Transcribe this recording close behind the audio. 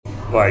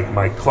like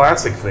my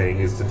classic thing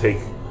is to take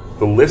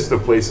the list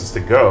of places to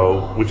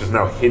go, which is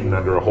now hidden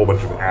under a whole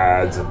bunch of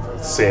ads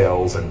and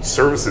sales and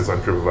services on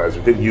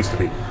TripAdvisor, didn't used to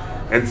be,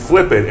 and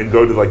flip it and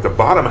go to like the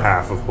bottom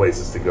half of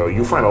places to go.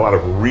 You find a lot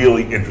of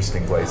really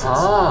interesting places.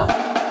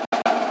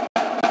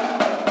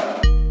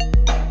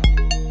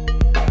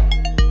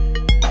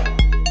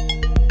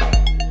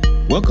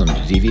 Welcome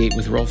to Deviate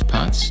with Rolf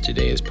Potts.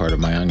 Today, as part of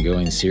my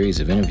ongoing series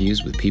of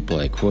interviews with people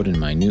I quote in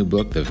my new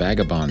book, The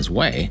Vagabond's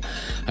Way,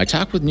 I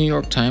talk with New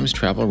York Times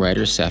travel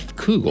writer Seth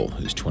Kugel,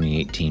 whose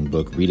 2018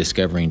 book,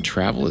 Rediscovering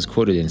Travel, is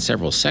quoted in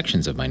several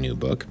sections of my new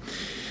book.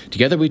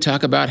 Together, we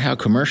talk about how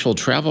commercial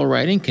travel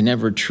writing can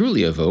never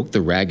truly evoke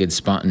the ragged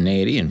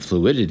spontaneity and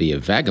fluidity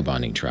of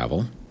vagabonding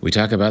travel. We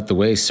talk about the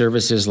way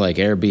services like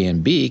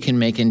Airbnb can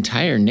make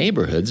entire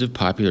neighborhoods of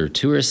popular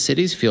tourist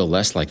cities feel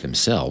less like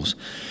themselves.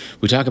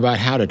 We talk about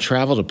how to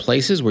travel to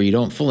places where you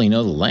don't fully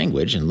know the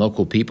language and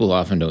local people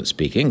often don't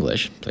speak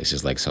English,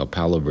 places like Sao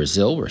Paulo,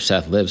 Brazil, where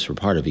Seth lives for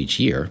part of each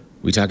year.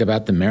 We talk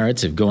about the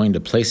merits of going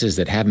to places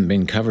that haven't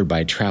been covered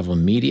by travel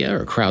media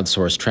or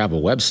crowdsourced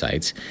travel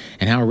websites,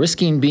 and how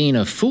risking being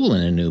a fool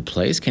in a new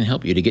place can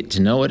help you to get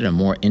to know it in a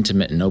more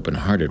intimate and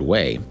open-hearted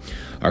way.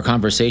 Our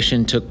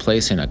conversation took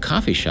place in a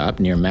coffee shop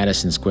near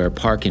Madison Square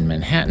Park in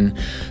Manhattan,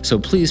 so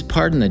please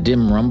pardon the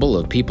dim rumble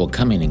of people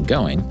coming and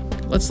going.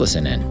 Let's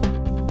listen in.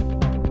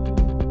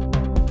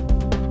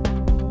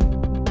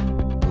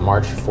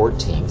 March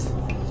 14th,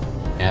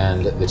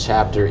 and the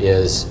chapter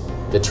is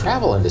 "The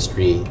travel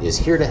industry is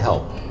here to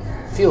help.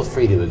 Feel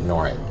free to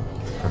ignore it."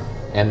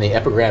 And the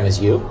epigram is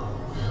you.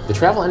 The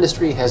travel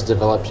industry has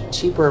developed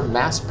cheaper,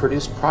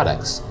 mass-produced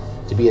products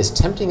to be as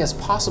tempting as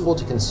possible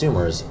to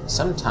consumers,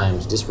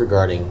 sometimes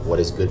disregarding what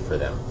is good for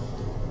them.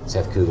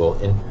 Seth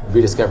Kugel in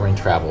Rediscovering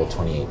Travel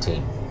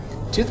 2018.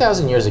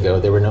 2,000 years ago,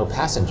 there were no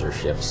passenger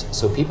ships,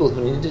 so people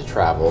who needed to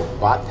travel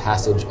bought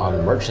passage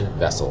on merchant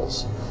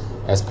vessels.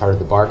 As part of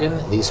the bargain,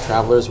 these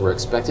travelers were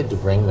expected to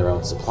bring their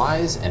own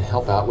supplies and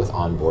help out with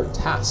onboard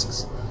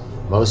tasks.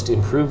 Most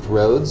improved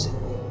roads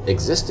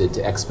existed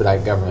to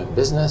expedite government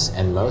business,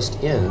 and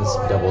most inns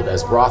doubled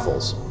as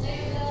brothels.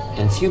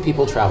 And few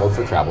people traveled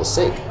for travel's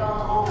sake.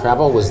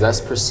 Travel was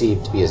thus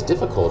perceived to be as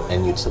difficult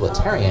and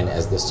utilitarian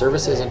as the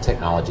services and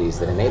technologies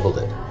that enabled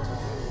it.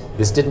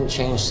 This didn't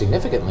change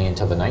significantly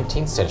until the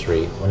 19th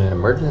century, when an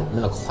emergent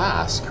middle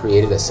class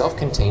created a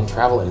self-contained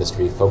travel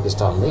industry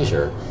focused on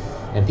leisure,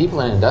 and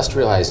people in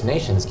industrialized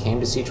nations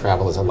came to see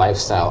travel as a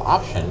lifestyle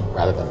option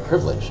rather than a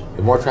privilege.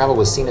 The more travel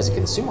was seen as a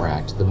consumer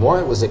act, the more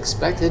it was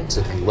expected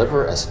to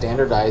deliver a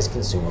standardized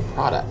consumer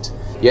product.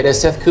 Yet, as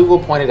Seth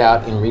Kugel pointed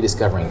out in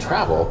Rediscovering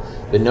Travel,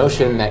 the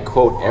notion that,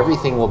 quote,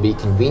 everything will be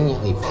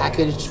conveniently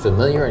packaged,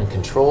 familiar, and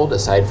controlled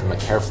aside from a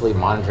carefully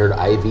monitored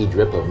IV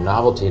drip of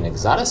novelty and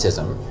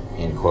exoticism,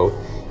 end quote,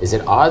 is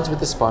at odds with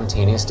the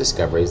spontaneous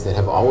discoveries that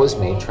have always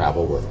made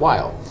travel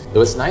worthwhile.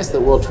 Though it's nice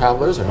that world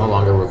travelers are no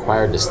longer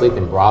required to sleep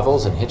in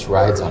brothels and hitch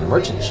rides on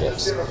merchant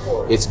ships,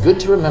 it's good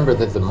to remember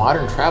that the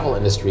modern travel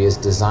industry is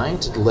designed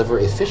to deliver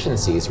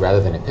efficiencies rather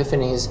than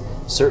epiphanies,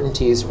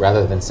 certainties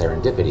rather than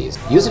serendipities.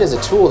 Use it as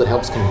a tool that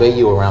helps convey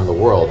you around the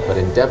world, but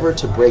endeavor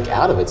to break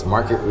out of its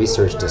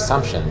market-researched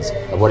assumptions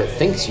of what it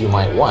thinks you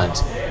might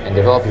want and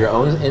develop your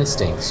own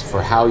instincts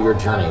for how your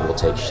journey will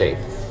take shape.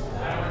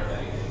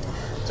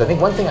 So I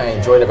think one thing I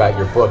enjoyed about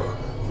your book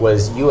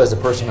was you, as a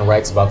person who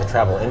writes about the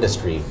travel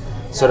industry,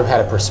 sort of had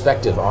a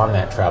perspective on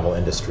that travel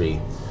industry,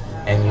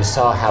 and you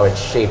saw how it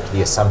shaped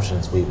the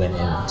assumptions we went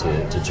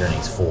into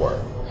Journeys for.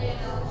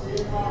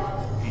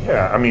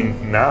 Yeah, I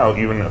mean, now,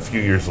 even a few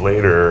years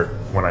later,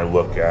 when I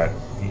look at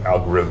the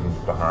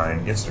algorithms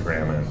behind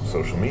Instagram and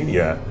social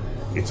media,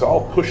 it's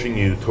all pushing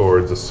you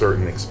towards a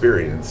certain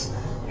experience,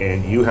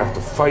 and you have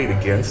to fight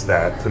against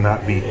that to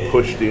not be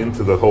pushed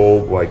into the whole,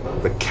 like,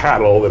 the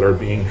cattle that are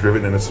being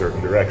driven in a certain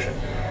direction.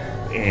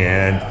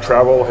 And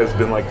travel has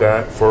been like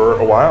that for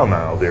a while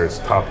now. There's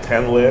top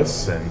 10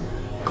 lists and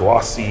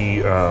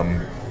glossy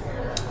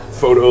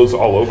photos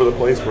all over the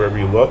place wherever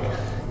you look,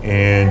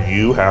 and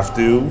you have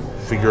to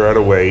figure out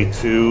a way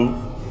to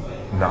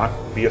not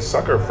be a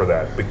sucker for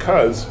that,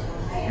 because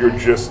you're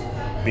just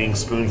being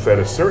spoon-fed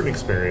a certain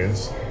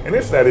experience. And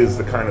if that is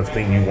the kind of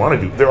thing you want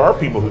to do, there are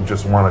people who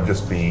just want to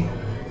just be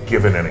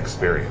given an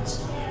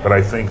experience. But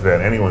I think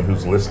that anyone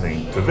who's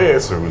listening to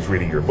this, or who's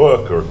reading your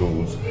book, or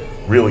who's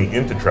really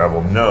into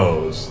travel,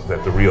 knows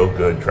that the real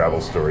good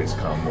travel stories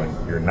come when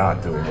you're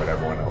not doing what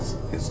everyone else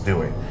is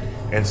doing.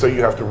 And so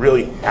you have to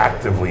really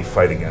actively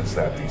fight against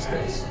that these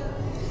days.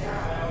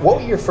 What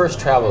were your first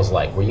travels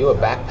like? Were you a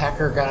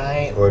backpacker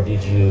guy, or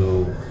did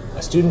you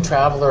a student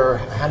traveler?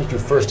 How did you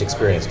first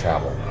experience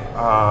travel?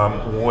 I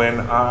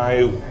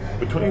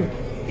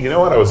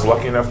was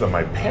lucky enough that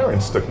my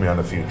parents took me on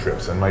a few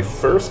trips, and my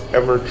first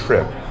ever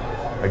trip,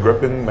 I grew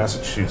up in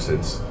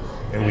Massachusetts,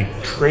 and we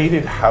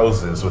traded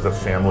houses with a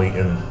family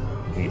in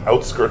the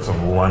outskirts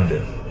of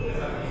London.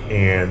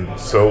 And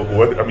so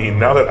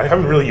now that I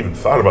haven't really even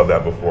thought about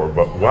that before,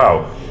 but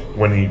wow,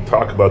 when you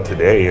talk about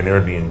today and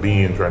Airbnb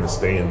and trying to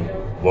stay in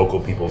local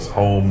people's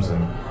homes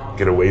and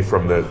get away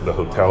from the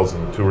hotels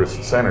and the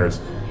tourist centers,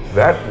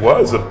 that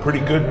was a pretty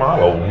good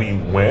model.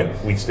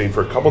 We stayed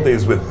for a couple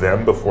days with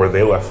them before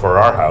they left for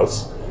our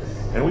house,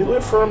 and we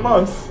lived for a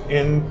month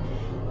in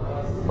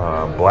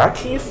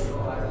Blackheath.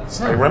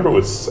 I remember it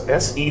was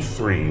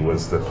SE3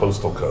 was the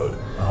postal code,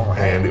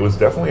 and it was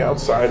definitely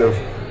outside of,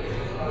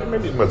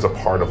 maybe it was a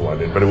part of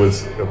London, but it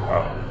was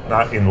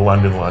not in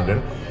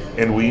London.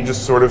 And we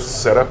just sort of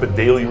set up a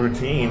daily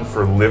routine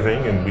for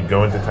living, and we'd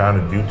go into town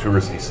and do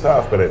touristy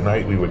stuff, but at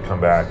night we would come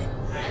back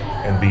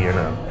and be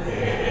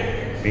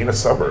in a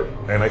suburb.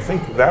 And I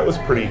think that was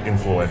pretty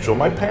influential.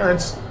 My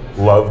parents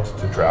loved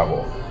to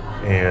travel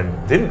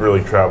and didn't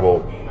really travel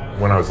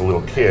when I was a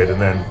little kid,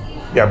 and then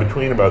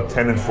between about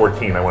 10 and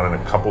 14 I went on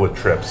a couple of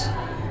trips,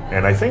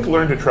 and I think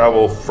learned to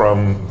travel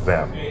from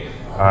them.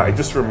 I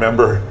just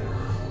remember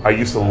I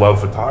used to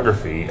love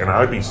photography, and I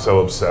would be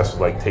so obsessed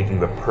with like taking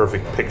the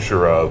perfect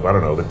picture of, I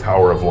don't know, the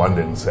Tower of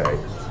London, say.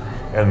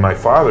 And my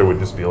father would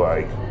just be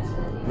like,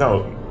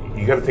 no,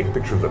 you got to take a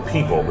picture of the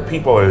people. The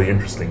people are the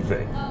interesting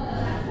thing.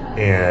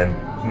 And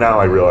now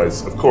I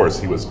realize, of course,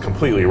 he was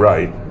completely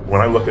right.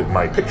 When I look at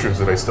my pictures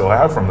that I still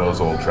have from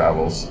those old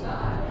travels,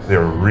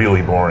 they're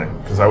really boring,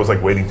 because I was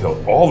like waiting till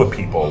all the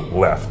people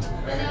left.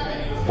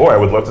 Boy, I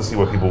would love to see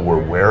what people were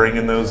wearing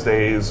in those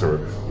days, or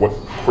what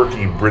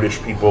quirky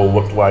British people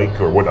looked like,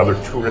 or what other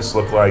tourists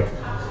looked like.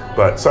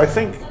 But so I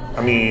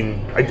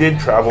did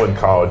travel in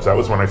college. That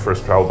was when I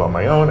first traveled on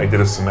my own. I did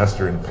a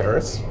semester in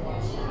Paris,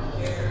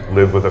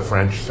 lived with a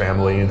French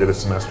family and did a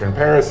semester in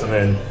Paris, and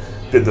then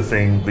did the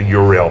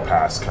Eurail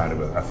Pass kind of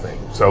a thing.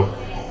 So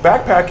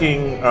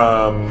backpacking,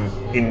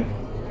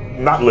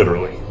 not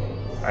literally.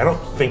 I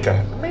don't think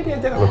maybe I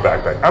did have a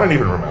backpack. I don't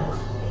even remember.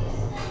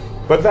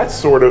 But that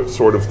sort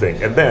of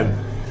thing. And then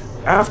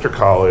after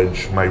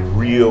college, my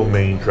real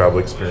main travel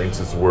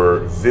experiences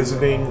were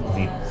visiting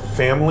the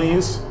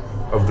families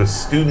of the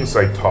students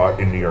I taught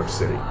in New York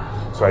City.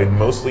 So I had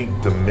mostly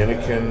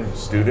Dominican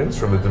students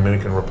from the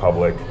Dominican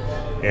Republic.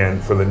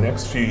 And for the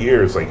next few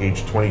years, like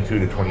age 22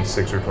 to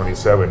 26 or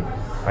 27,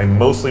 I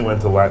mostly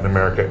went to Latin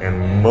America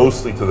and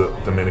mostly to the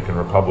Dominican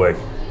Republic,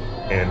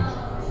 and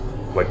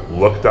like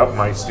looked up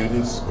my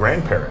students'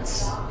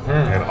 grandparents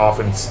and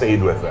often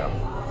stayed with them.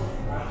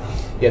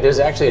 Yeah, there's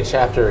actually a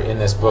chapter in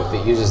this book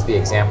that uses the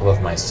example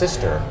of my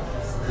sister,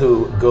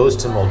 who goes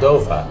to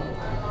Moldova.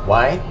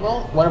 Why?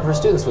 Well, one of her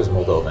students was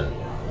Moldovan.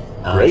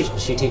 Great.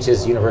 She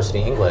teaches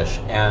university English,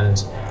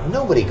 and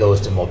nobody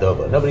goes to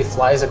Moldova. Nobody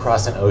flies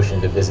across an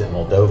ocean to visit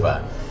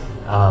Moldova.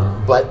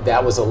 But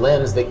that was a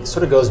lens that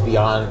sort of goes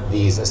beyond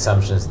these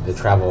assumptions that the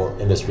travel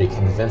industry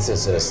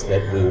convinces us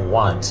that we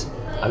want.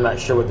 I'm not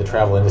sure what the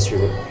travel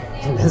industry would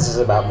convince us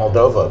about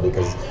Moldova,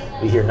 because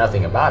we hear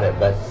nothing about it.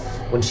 But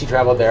when she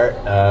traveled there,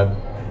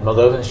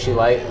 Moldovans she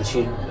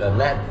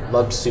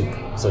loved soup,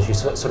 so she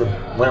sort of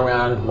went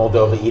around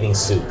Moldova eating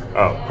soup.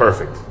 Oh,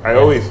 perfect! I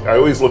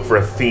always look for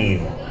a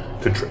theme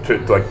to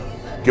like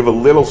give a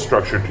little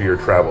structure to your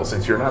travel,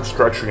 since you're not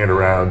structuring it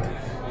around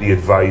the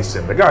advice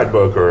in the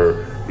guidebook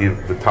or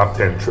the top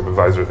 10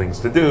 TripAdvisor things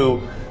to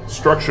do.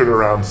 Structured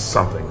around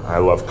something. I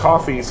love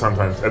coffee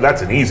sometimes, and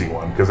that's an easy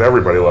one because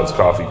everybody loves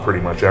coffee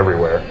pretty much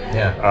everywhere.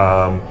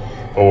 Yeah.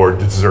 Or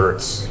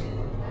desserts.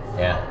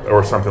 Yeah.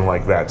 Or something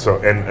like that. So,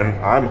 and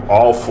I'm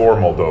all for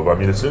Moldova. I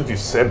mean, as soon as you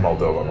said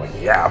Moldova, I'm like,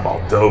 yeah,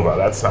 Moldova.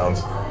 That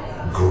sounds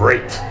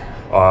great.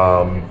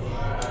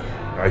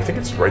 I think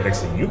it's right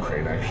next to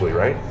Ukraine, actually,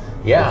 right?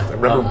 Yeah. I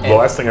remember the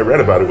last thing I read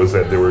about it was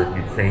that there were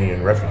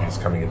Ukrainian refugees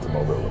coming into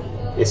Moldova.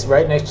 It's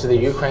right next to the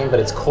Ukraine, but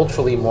it's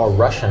culturally more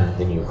Russian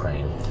than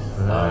Ukraine.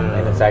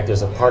 And in fact,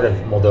 there's a part of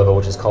Moldova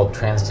which is called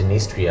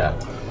Transnistria.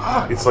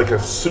 It's like a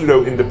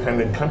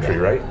pseudo-independent country,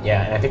 right?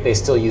 Yeah, and I think they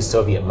still use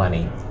Soviet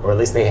money, or at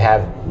least they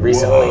have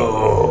recently.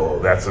 Whoa,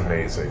 that's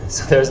amazing.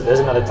 So there's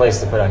another place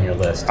to put on your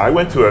list. I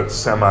went to a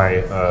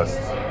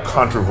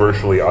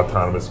semi-controversially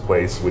autonomous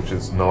place, which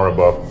is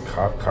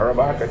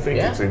Karabakh, I think.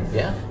 Yeah, it's in,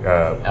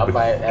 out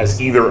by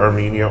it's either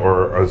Armenia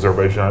or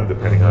Azerbaijan,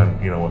 depending on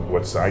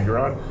what side you're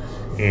on.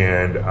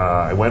 And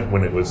I went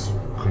when it was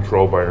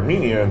controlled by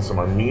Armenia, and some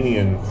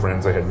Armenian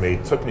friends I had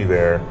made took me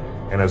there,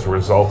 and as a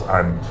result,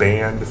 I'm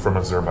banned from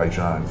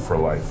Azerbaijan for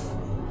life.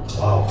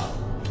 Whoa.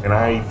 And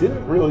I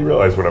didn't really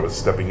realize what I was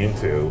stepping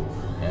into.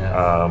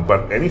 Yeah.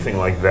 But anything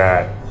like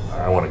that,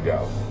 I want to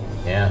go.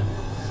 Yeah.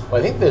 Well,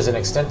 I think there's an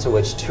extent to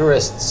which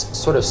tourists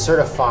sort of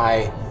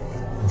certify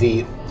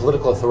the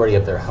political authority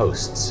of their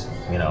hosts,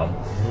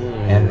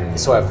 And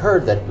so I've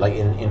heard that, like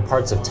in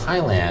parts of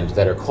Thailand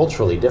that are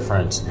culturally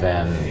different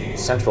than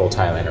central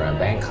Thailand around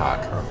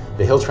Bangkok,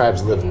 the hill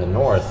tribes that live in the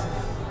north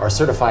are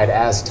certified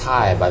as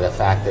Thai by the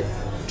fact that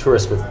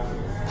tourists with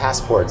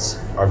passports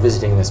are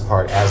visiting this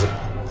part as a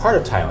part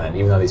of Thailand,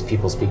 even though these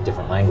people speak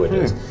different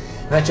languages.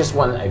 And that's just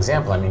one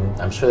example. I mean,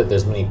 I'm sure that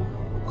there's many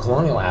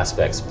colonial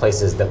aspects,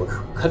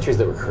 countries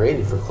that were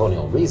created for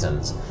colonial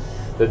reasons,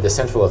 that the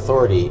central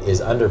authority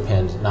is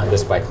underpinned not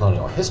just by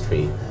colonial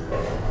history,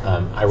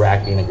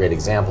 Iraq being a great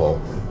example,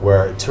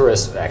 where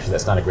tourists, actually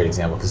that's not a great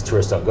example because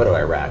tourists don't go to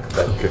Iraq,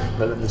 but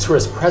the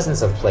tourist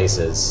presence of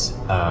places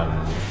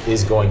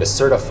is going to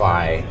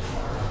certify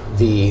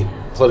the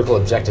political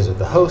objectives of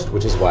the host,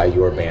 which is why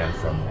you were banned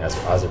from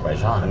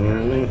Azerbaijan,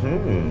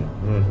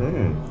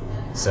 apparently.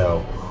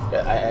 So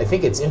I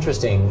think it's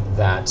interesting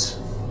that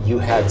you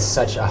had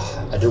such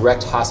a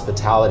direct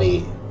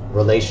hospitality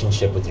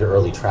relationship with your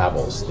early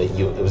travels, that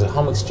it was a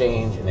home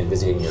exchange and then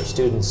visiting your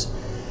students,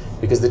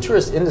 because the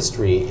tourist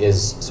industry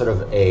is sort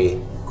of a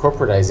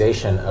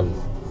corporatization of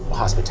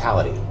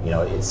hospitality.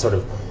 It's sort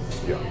of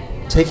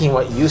taking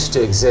what used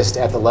to exist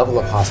at the level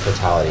of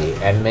hospitality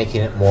and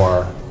making it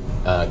more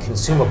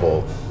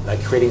consumable,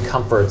 like creating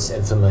comforts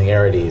and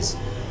familiarities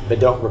that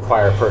don't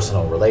require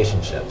personal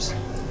relationships.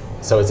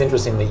 So it's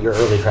interesting that your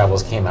early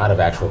travels came out of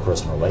actual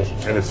personal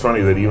relationships. And it's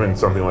funny that even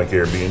something like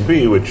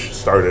Airbnb, which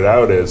started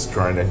out as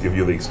trying to give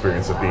you the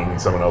experience of being in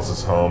someone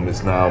else's home,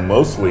 is now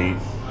mostly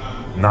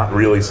not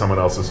really someone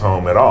else's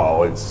home at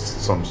all. It's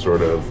some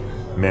sort of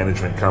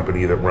management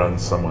company that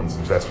runs someone's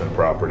investment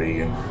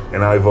property.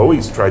 And I've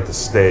always tried to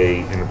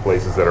stay in the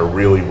places that are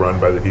really run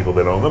by the people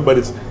that own them.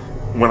 But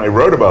when I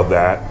wrote about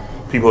that,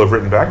 people have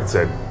written back and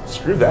said,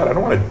 screw that, I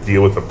don't want to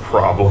deal with the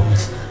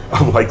problems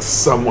of like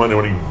someone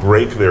when you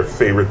break their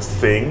favorite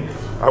thing.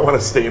 I want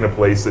to stay in a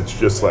place that's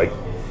just like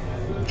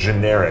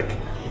generic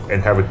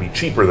and have it be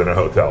cheaper than a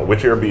hotel,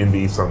 which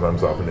Airbnb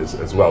sometimes often is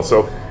as well.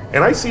 So,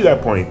 and I see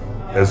that point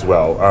as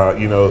well.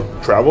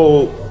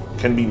 Travel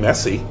can be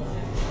messy,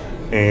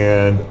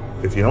 and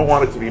if you don't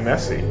want it to be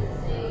messy,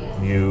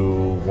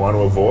 you want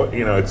to avoid.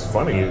 It's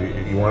funny.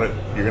 You're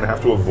going to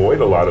have to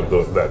avoid a lot of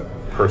that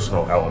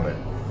personal element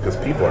because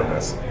people are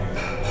messy.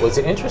 Well, it's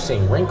an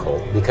interesting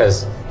wrinkle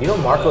because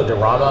Marco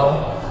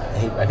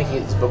D'Eramo, I think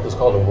his book was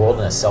called A World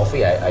in a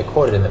Selfie. I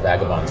quoted in The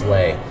Vagabond's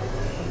Way.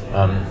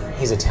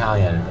 He's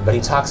Italian, but he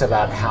talks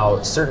about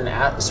how certain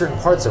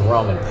parts of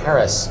Rome and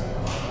Paris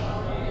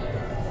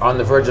are on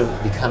the verge of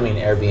becoming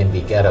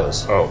Airbnb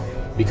ghettos. Oh.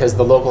 Because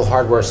the local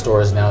hardware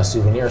store is now a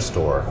souvenir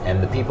store,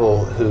 and the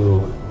people who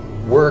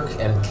work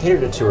and cater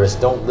to tourists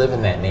don't live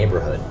in that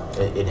neighborhood.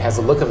 It has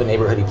the look of a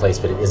neighborhoody place,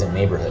 but it isn't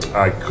neighborhood.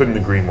 I couldn't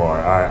agree more.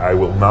 I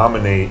will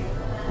nominate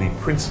the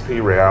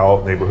Príncipe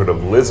Real neighborhood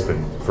of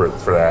Lisbon for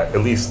that,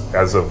 at least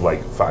as of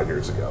like 5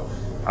 years ago.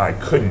 I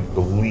couldn't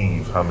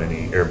believe how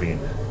many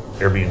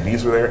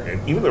Airbnbs were there,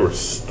 and even there were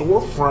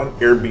storefront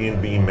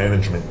Airbnb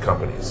management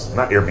companies,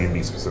 not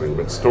Airbnb specifically,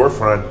 but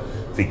storefront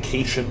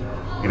vacation.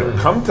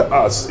 Come to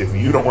us if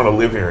you don't want to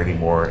live here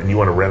anymore and you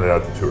want to rent it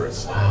out to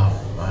tourists.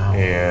 Wow.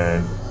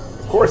 And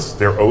of course,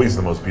 they're always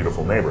the most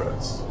beautiful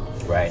neighborhoods.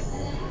 Right.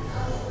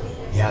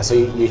 Yeah, so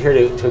you're here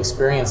to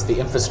experience the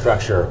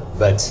infrastructure,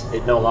 but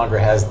it no longer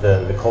has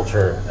the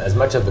culture, as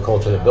much of the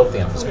culture that built the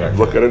infrastructure.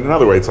 Look at it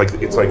another way. It's like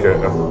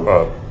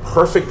a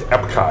perfect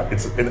Epcot.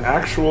 It's an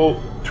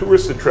actual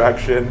tourist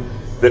attraction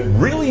that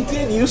really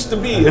did used to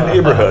be a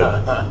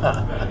neighborhood.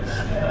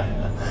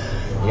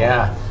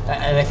 Yeah,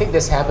 and I think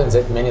this happens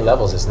at many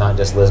levels. It's not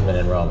just Lisbon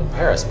and Rome and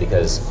Paris,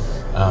 because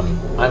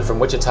I'm from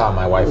Wichita,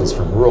 my wife is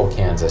from rural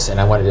Kansas, and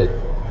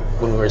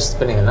when we were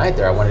spending the night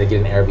there, I wanted to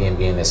get an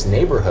Airbnb in this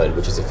neighborhood,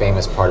 which is a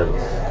famous part of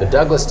the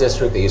Douglas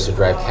district. They used to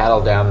drive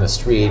cattle down the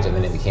street, and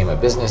then it became a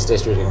business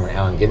district. And when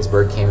Allen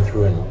Ginsberg came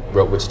through and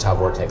wrote Wichita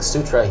Vortex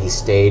Sutra, he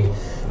stayed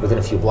within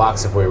a few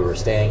blocks of where we were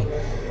staying.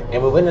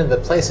 And we went into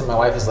the place, and my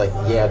wife was like,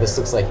 yeah, this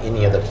looks like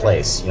any other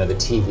place. The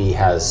TV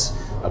has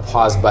a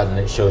pause button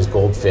that shows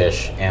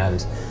goldfish,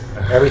 and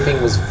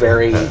everything was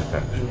very,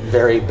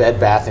 very Bed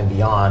Bath &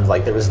 Beyond.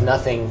 Like, there was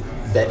nothing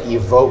that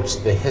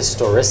evoked the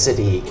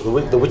historicity,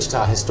 the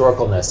Wichita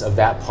historicalness of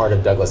that part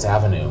of Douglas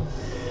Avenue.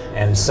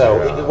 And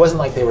so it wasn't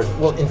like they were,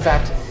 well, in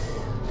fact,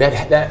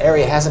 that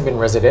area hasn't been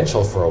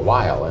residential for a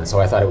while, and so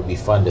I thought it would be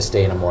fun to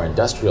stay in a more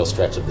industrial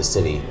stretch of the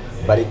city.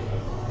 But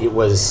it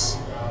was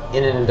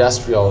in an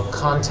industrial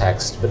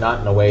context, but not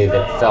in a way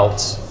that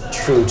felt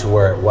true to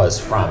where it was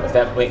from, if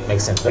that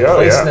makes sense. The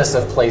placeness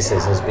of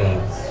places is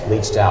being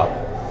leached out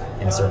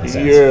in a certain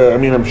sense. Yeah, I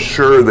mean, I'm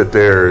sure that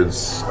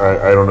there's,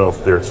 I don't know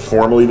if there's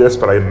formally this,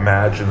 but I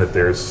imagine that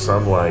there's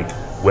some like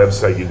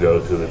website you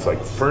go to that's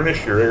like,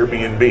 furnish your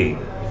Airbnb,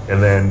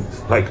 and then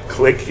like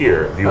click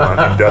here. Do you want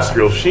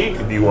industrial chic?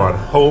 Do you want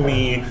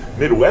homey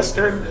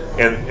Midwestern?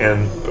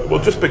 And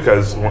well, just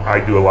because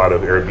I do a lot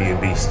of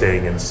Airbnb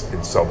staying in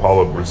Sao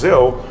Paulo,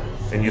 Brazil,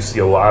 and you see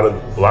a lot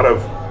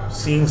of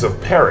scenes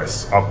of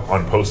Paris up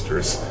on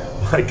posters.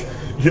 Like,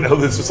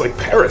 there's just like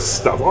Paris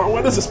stuff. Oh,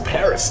 what is this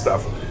Paris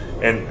stuff?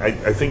 And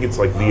I think it's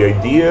like the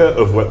idea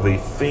of what they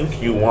think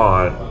you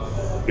want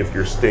if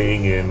you're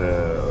staying in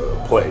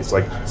a place,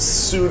 like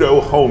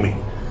pseudo-homey.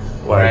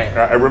 Like,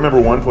 right. I remember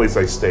one place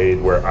I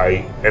stayed where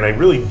I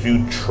really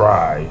do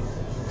try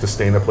to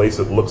stay in a place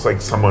that looks like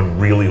someone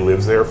really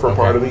lives there for a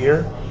part of the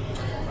year.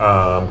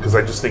 Because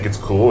I just think it's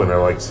cool, and I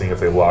like seeing if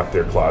they lock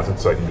their closet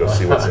so I can go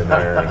see what's in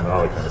there and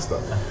all that kind of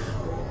stuff.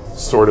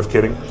 Sort of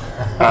kidding.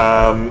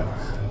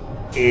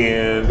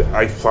 And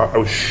I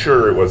was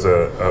sure it was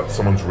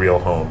someone's real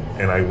home,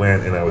 and I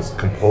went and I was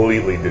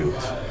completely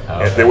duped.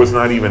 Okay. And there was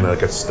not even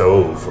like a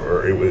stove,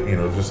 or it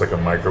was just like a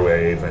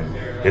microwave, and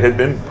it had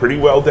been pretty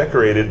well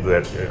decorated.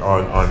 That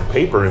on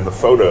paper in the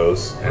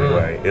photos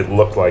anyway, it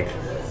looked like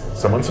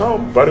someone's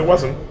home, but it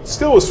wasn't.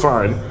 Still was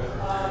fine,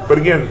 but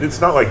again,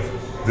 it's not like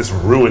this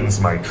ruins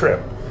my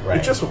trip.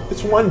 Right.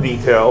 It's one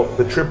detail.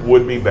 The trip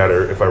would be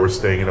better if I were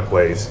staying in a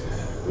place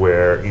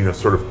where,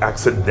 sort of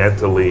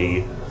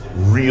accidentally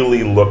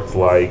really looked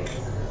like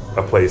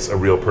a place a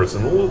real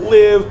person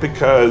lived,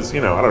 because, I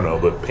don't know,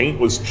 the paint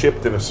was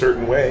chipped in a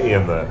certain way,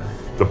 and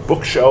the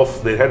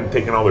bookshelf, they hadn't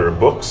taken all their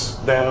books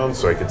down,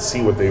 so I could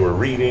see what they were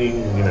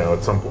reading,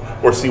 at some point,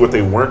 or see what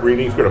they weren't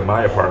reading. If you go to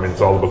my apartment,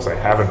 it's all the books I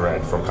haven't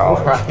read from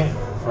college.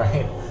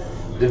 Right.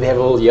 Did they have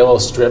a little yellow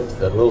strip,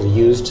 a little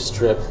used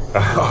strip,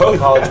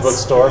 college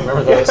bookstore?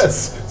 Remember those?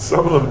 Yes,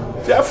 some of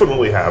them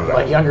definitely have that.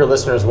 My younger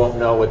listeners won't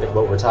know what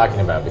we're talking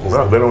about because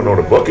they don't know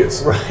what a book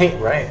is. Right.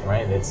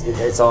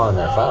 It's all on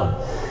their phone.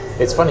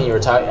 It's funny you were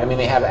talking. I mean,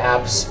 they have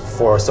apps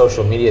for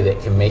social media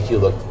that can make you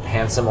look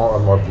handsomer or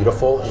more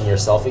beautiful in your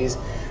selfies.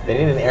 They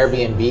need an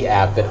Airbnb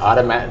app that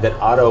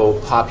auto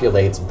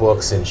populates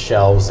books and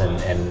shelves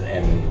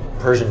and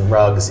Persian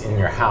rugs in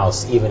your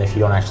house, even if you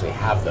don't actually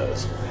have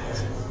those.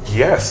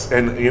 Yes,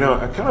 and it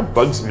kind of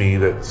bugs me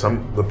that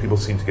some the people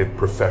seem to get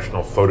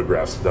professional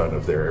photographs done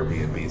of their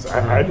Airbnbs.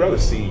 I'd rather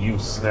see you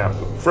snap.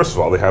 First of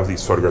all, they have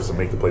these photographs that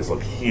make the place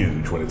look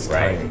huge when it's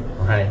tiny.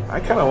 Right. I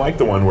kind of like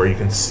the one where you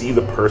can see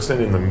the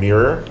person in the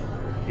mirror,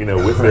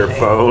 with their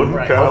phone.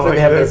 Right. Kind of like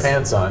they have this. their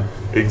pants on.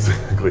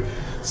 Exactly.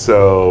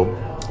 So,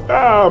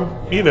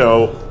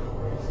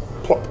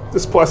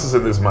 there's pluses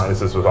and there's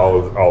minuses with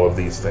all of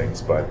these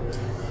things, but.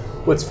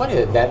 Well, it's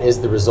funny that is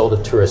the result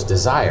of tourist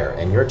desire,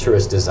 and your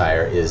tourist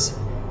desire is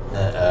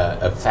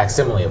a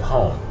facsimile of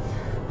home.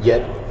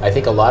 Yet, I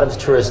think a lot of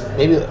tourists,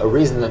 maybe a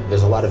reason that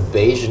there's a lot of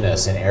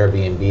beigeness in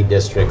Airbnb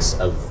districts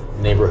of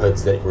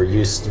neighborhoods that were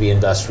used to be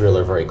industrial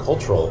or very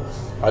cultural,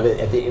 are that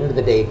at the end of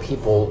the day,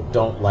 people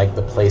don't like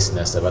the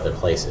placeness of other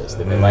places.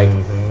 That they like,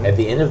 at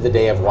the end of the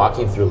day of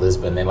walking through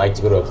Lisbon, they like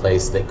to go to a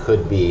place that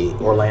could be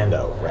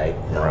Orlando, right?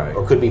 Right.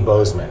 Or could be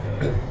Bozeman.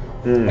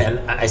 And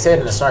I say it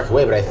in a snarky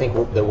way, but I think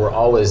that we're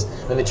always,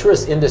 the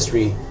tourist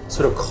industry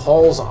sort of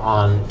calls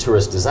on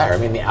tourist desire. I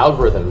mean, the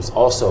algorithms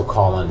also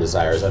call on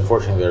desires.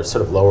 Unfortunately, they're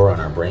sort of lower on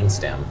our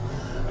brainstem.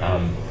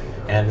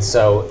 And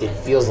so it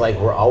feels like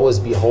we're always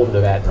beholden to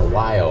that in a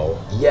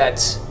while,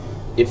 yet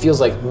it feels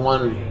like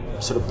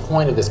one sort of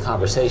point of this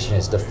conversation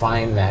is to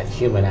find that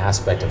human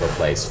aspect of a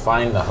place,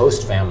 find the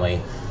host family,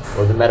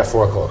 or the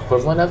metaphorical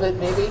equivalent of it,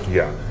 maybe?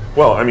 Yeah.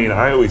 Well, I mean,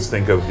 I always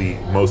think of the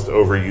most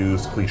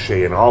overused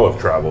cliche in all of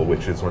travel,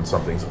 which is when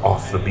something's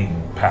off the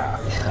beaten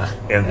path.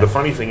 And the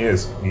funny thing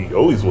is, you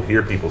always will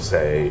hear people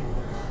say,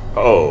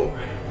 oh,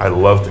 I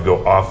love to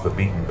go off the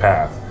beaten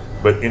path.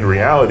 But in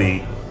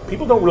reality,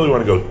 people don't really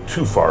want to go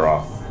too far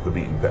off the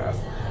beaten path.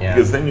 Yeah.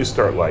 Because then you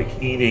start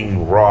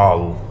eating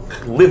raw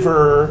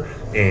liver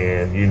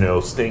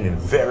and, staying in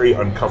very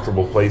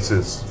uncomfortable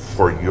places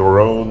for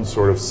your own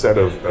sort of set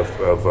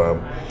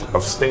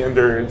of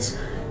standards.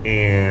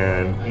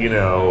 And,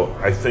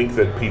 I think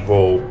that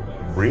people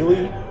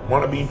really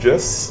want to be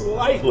just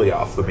slightly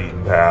off the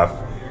beaten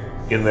path,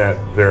 in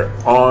that they're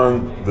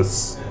on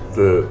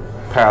the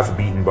path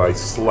beaten by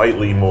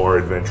slightly more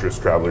adventurous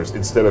travelers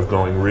instead of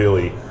going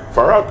really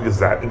far out, because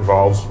that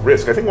involves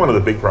risk. I think one of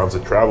the big problems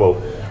with travel,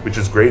 which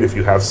is great if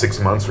you have 6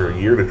 months or a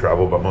year to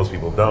travel, but most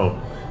people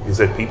don't, is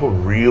that people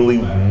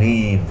really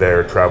need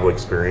their travel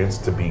experience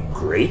to be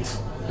great.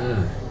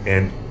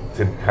 And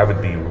to have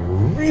it be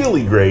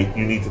really great,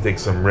 you need to take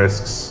some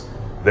risks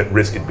that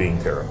risk it being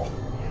terrible.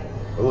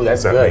 Ooh,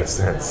 that's good. That makes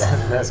sense.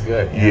 That's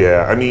good.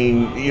 Yeah, I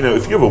mean,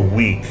 if you have a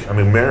week,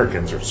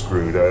 Americans are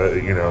screwed.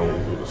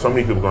 So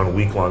many people go on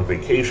week-long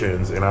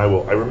vacations, and I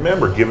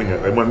remember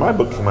when my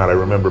book came out, I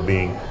remember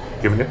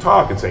giving a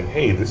talk and saying,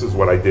 hey, this is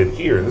what I did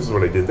here, and this is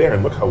what I did there,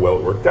 and look how well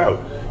it worked out.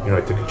 I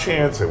took a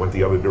chance, I went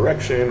the other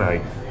direction,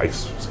 I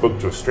spoke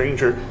to a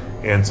stranger,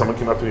 and someone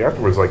came up to me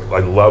afterwards like, I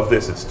love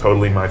this, it's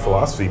totally my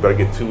philosophy, but I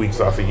get 2 weeks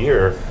off a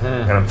year,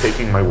 and I'm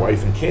taking my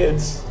wife and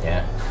kids,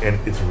 and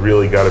it's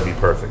really got to be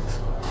perfect.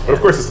 But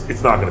of course,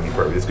 it's not going to be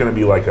perfect. It's going to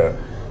be like a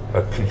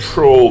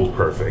controlled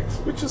perfect,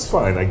 which is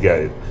fine, I get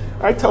it.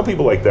 I tell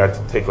people like that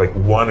to take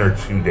 1 or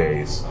 2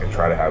 days and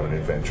try to have an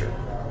adventure.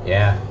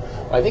 Yeah.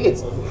 I think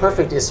it's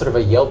perfect is sort of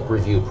a Yelp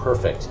review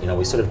perfect.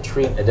 We sort of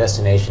treat a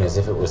destination as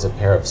if it was a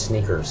pair of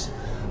sneakers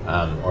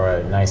or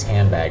a nice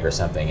handbag or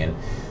something. And,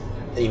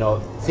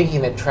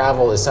 thinking that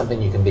travel is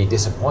something you can be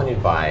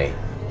disappointed by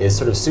is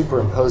sort of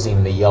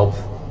superimposing the Yelp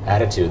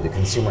attitude, the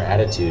consumer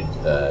attitude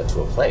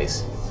to a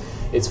place.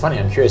 It's funny,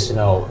 I'm curious to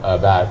know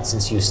about,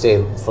 since you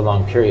stay for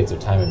long periods of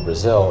time in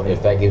Brazil,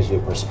 if that gives you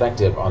a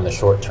perspective on the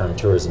short-term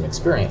tourism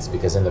experience,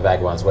 because in The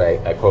Vagabond's Way,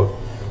 I quote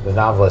the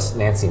novelist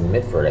Nancy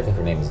Mitford, I think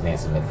her name is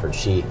Nancy Mitford,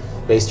 she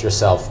based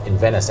herself in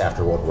Venice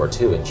after World War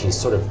II, and she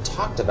sort of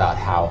talked about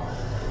how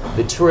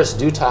the tourists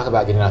do talk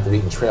about getting off the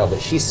beaten trail, but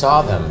she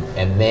saw them,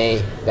 and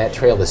that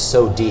trail is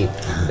so deep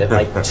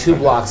that 2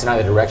 blocks in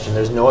either direction,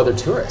 there's no other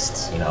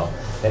tourists,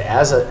 that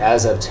as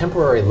a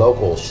temporary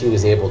local, she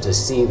was able to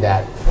see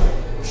that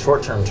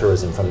short-term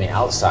tourism from the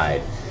outside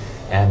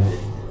and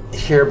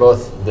hear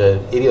both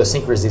the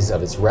idiosyncrasies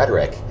of its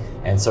rhetoric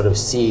and sort of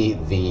see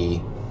the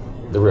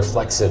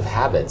reflexive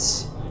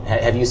habits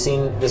Have you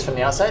seen this from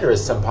the outside, or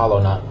is Sao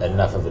Paulo not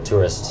enough of a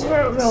tourist city?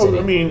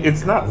 I mean,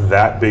 it's not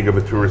that big of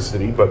a tourist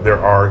city, but there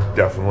are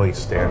definitely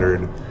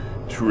standard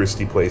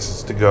touristy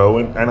places to go,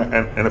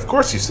 and of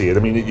course you see it. I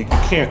mean, you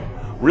can't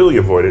really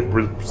avoid it.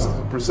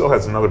 Brazil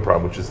has another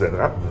problem, which is that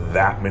not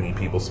that many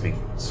people speak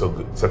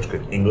such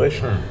good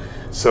English.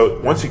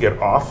 So once you get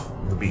off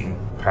the beaten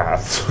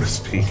path, so to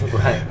speak,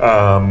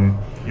 Right.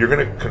 You're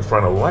going to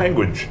confront a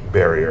language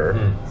barrier,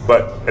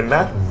 and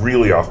that's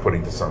really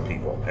off-putting to some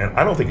people. And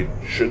I don't think it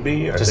should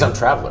be. To some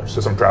travelers.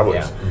 To some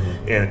travelers.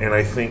 Yeah. And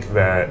I think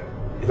that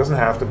it doesn't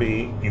have to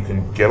be. You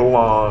can get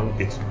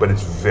along, but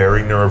it's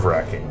very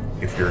nerve-wracking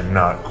if you're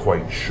not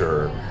quite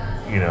sure,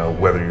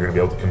 whether you're going to be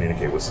able to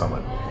communicate with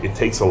someone. It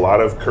takes a lot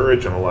of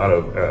courage and a lot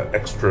of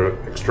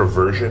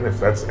extroversion, if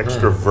that's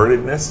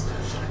extrovertedness.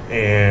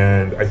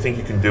 And I think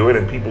you can do it,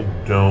 and people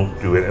don't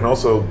do it. And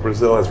also,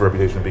 Brazil has a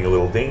reputation of being a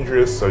little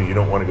dangerous, so you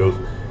don't want to go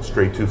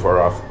straight too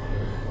far off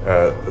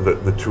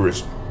the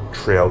tourist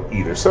trail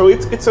either. So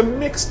it's a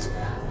mixed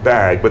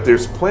bag, but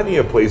there's plenty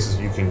of places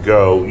you can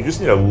go. You just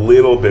need a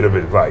little bit of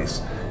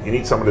advice. You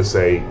need someone to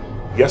say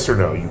yes or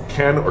no. You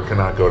can or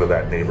cannot go to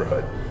that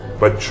neighborhood.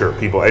 But sure,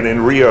 people, and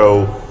in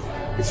Rio,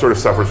 it sort of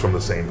suffers from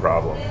the same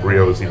problem.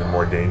 Rio is even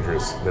more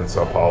dangerous than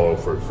Sao Paulo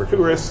for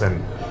tourists,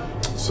 and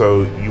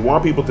so you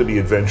want people to be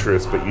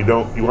adventurous, but you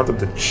want them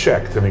to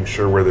check to make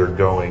sure where they're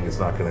going is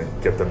not going to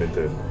get them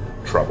into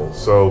trouble.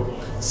 So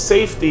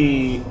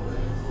safety,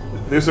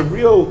 there's a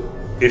real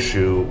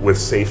issue with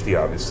safety,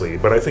 obviously,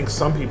 but I think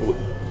some people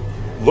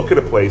look at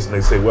a place and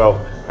they say, well,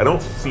 I don't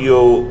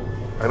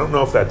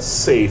know if that's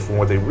safe, and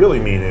what they really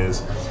mean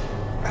is,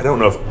 I don't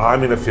know if I'm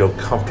going to feel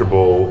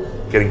comfortable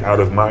getting out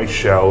of my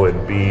shell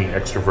and being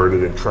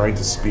extroverted and trying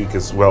to speak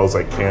as well as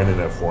I can in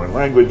a foreign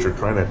language, or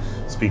trying to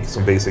speak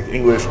some basic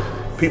English.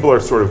 People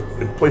are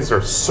places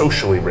are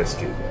socially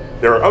risky.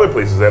 There are other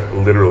places that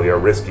literally are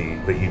risky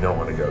that you don't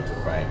want to go to.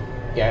 Right.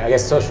 Yeah, I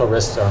guess social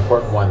risks are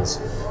important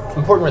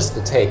risks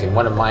to take, and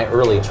one of my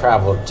early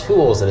travel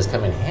tools that has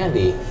come in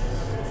handy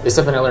is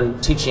something I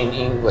learned teaching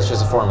English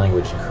as a foreign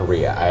language in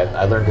Korea.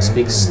 I learned to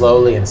speak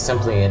slowly and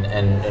simply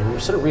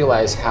and sort of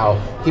realize how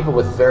people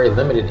with very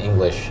limited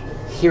English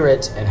hear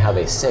it and how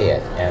they say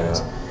it, and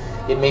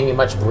it made me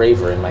much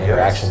braver in my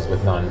interactions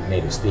with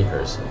non-native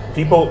speakers.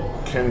 People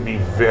can be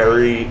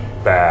very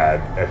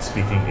bad at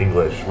speaking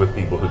English with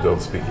people who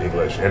don't speak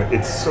English, and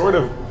it's sort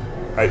of,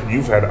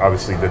 you've had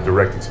obviously the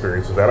direct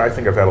experience with that. I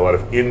think I've had a lot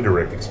of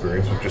indirect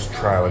experience with just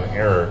trial and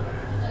error,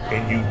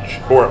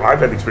 or I've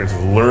had the experience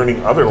of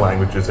learning other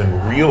languages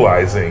and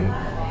realizing,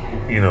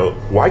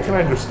 why can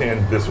I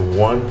understand this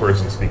one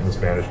person speaking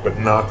Spanish but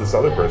not this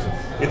other person?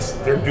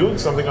 They're doing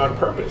something on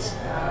purpose.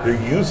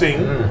 They're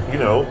using,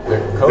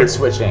 they're code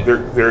switching.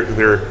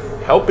 They're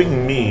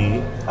helping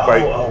me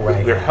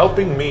right. They're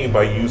helping me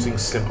by using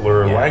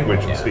simpler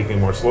language and speaking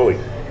more slowly.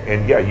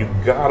 And you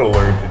gotta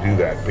learn to do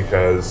that,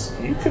 because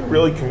you can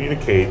really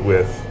communicate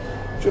with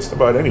just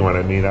about anyone.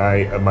 I mean,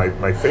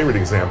 my favorite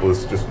example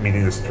is just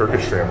meeting this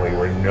Turkish family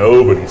where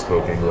nobody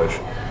spoke English.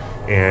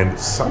 And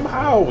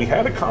somehow we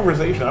had a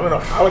conversation. I don't know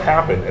how it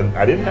happened, and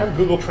I didn't have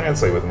Google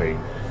Translate with me.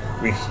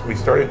 We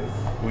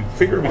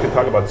figured we could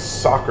talk about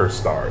soccer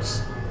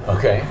stars.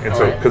 Okay. And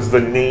so, because the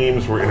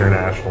names were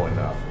international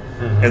enough.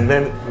 And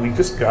then we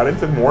just got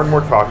into more and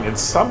more talking, and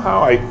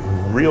somehow I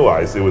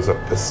realized it was a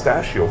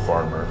pistachio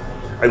farmer.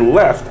 I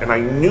left, and I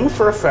knew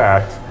for a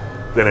fact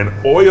that an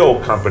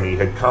oil company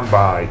had come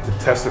by to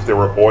test if there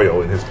were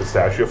oil in his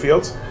pistachio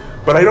fields.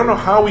 But I don't know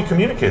how we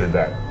communicated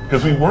that,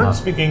 because we weren't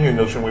speaking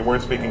English and we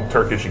weren't speaking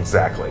Turkish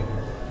exactly.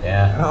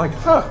 Yeah. And I'm like,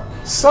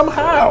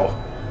 somehow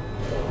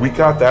we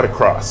got that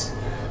across.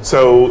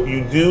 So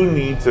you do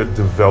need to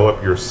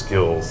develop your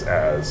skills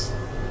as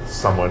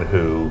someone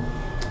who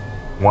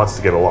wants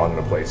to get along in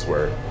a place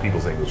where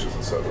people's English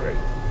isn't so great.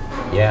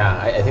 Yeah,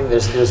 I think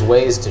there's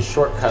ways to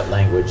shortcut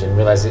language and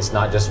realize it's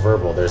not just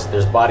verbal.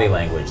 There's body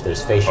language,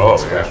 there's facial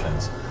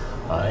expressions.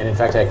 Yeah. And in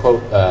fact, I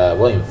quote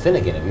William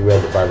Finnegan. Have you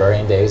read The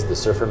Barbarian Days, the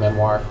surfer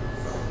memoir?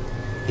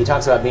 He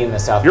talks about being in the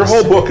South Your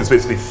Pacific. whole book is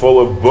basically full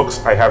of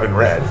books I haven't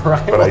read,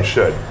 right? But I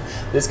should.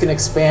 This can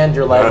expand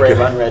your library of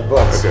unread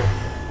books. Okay.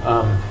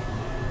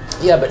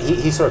 But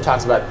he sort of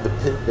talks about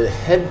the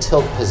head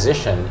tilt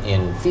position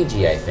in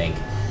Fiji, I think,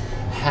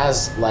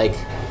 has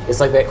it's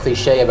like that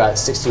cliche about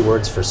 60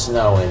 words for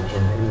snow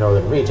in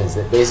northern regions,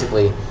 that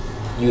basically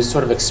you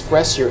sort of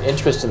express your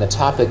interest in the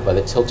topic by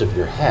the tilt of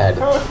your head,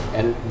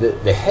 and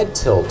the head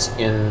tilt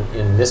in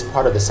this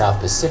part of the South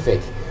Pacific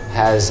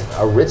has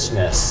a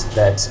richness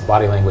that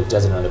body language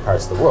doesn't in other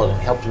parts of the world, and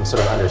it helps you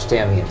sort of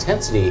understand the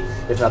intensity,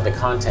 if not the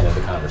content of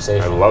the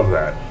conversation. I love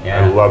that.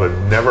 Yeah. I love it.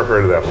 Never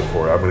heard of that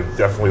before. I'm going to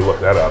definitely look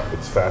that up.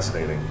 It's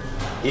fascinating.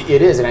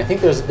 It is, and I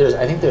think there's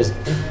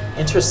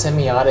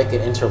intersemiotic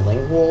and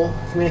interlingual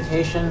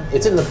communication.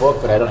 It's in the book,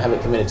 but I don't have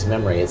it committed to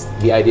memory. It's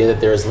the idea that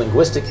there is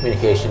linguistic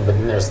communication, but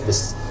then there's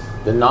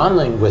the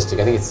non-linguistic.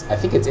 I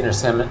think it's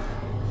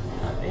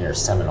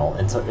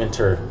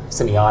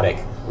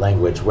intersemiotic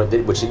language,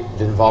 which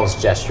involves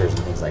gestures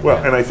and things like that.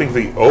 Well, and I think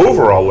the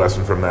overall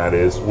lesson from that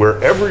is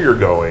wherever you're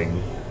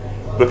going,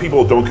 but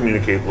people don't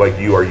communicate like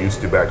you are used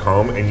to back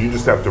home, and you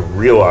just have to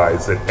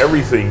realize that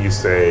everything you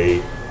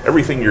say,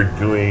 everything you're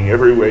doing,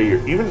 every way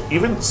you're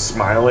even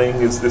smiling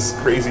is this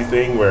crazy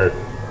thing where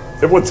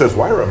everyone says,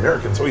 "Why are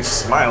Americans always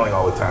smiling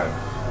all the time?"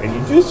 And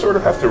you just sort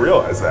of have to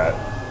realize that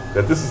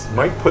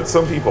might put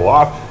some people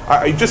off.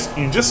 You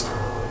just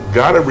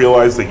gotta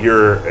realize that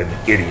you're an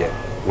idiot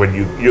when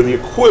you're the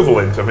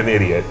equivalent of an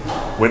idiot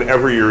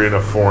whenever you're in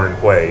a foreign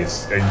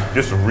place, and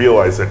just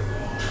realize that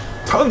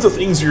tons of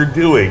things you're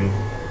doing,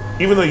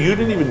 even though you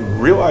didn't even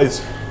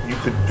realize you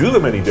could do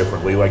them any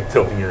differently, like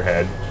tilting your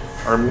head,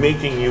 are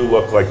making you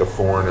look like a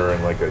foreigner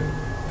and like a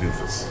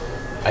doofus.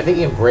 I think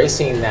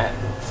embracing that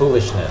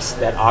foolishness,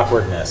 that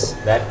awkwardness,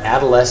 that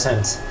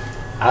adolescent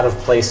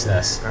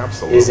out-of-placeness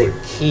Absolutely. is a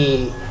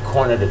key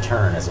corner to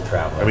turn as a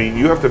traveler. I mean,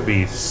 you have to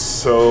be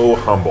so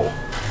humble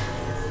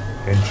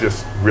and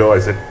just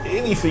realize that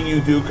anything you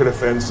do could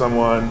offend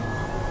someone.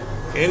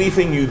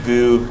 Anything you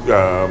do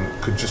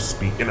could just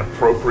be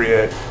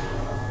inappropriate.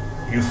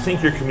 You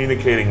think you're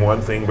communicating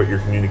one thing, but you're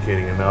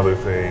communicating another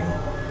thing.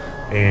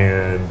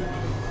 And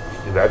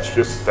that's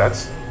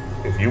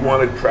if you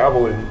want to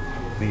travel in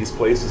these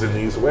places in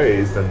these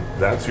ways, then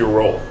that's your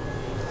role.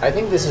 I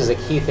think this is a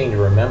key thing to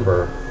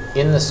remember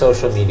in the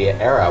social media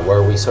era,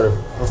 where we sort of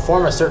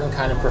perform a certain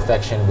kind of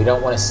perfection. We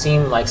don't want to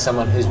seem like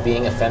someone who's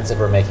being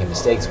offensive or making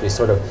mistakes. We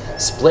sort of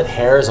split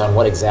hairs on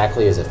what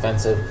exactly is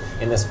offensive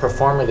in this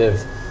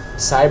performative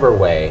cyber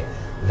way,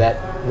 that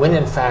when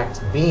in fact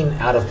being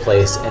out of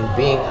place and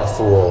being a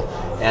fool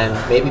and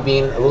maybe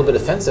being a little bit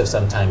offensive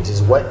sometimes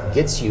is what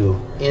gets you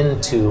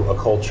into a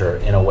culture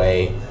in a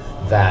way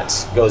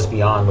that goes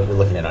beyond what you're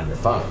looking at on your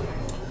phone.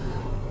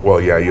 Well,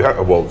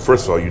 yeah, well,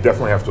 first of all, you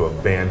definitely have to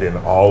abandon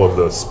all of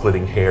the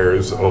splitting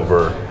hairs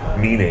over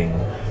meaning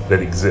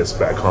that exists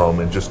back home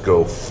and just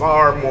go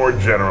far more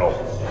general.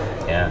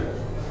 Yeah.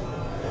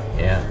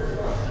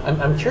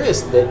 I'm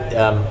curious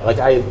that, like,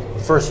 I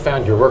first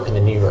found your work in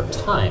the New York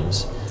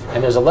Times,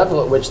 and there's a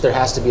level at which there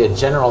has to be a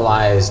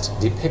generalized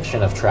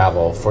depiction of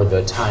travel for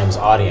the Times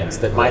audience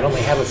that might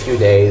only have a few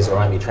days, or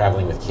might be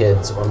traveling with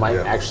kids, or might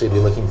actually be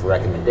looking for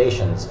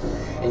recommendations.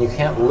 And you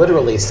can't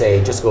literally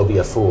say, just go be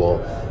a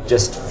fool,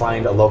 just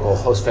find a local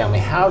host family.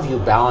 How have you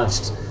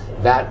balanced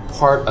that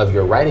part of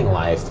your writing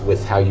life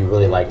with how you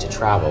really like to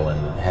travel,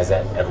 and has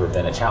that ever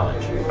been a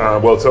challenge?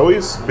 Well, it's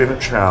always been a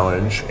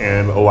challenge,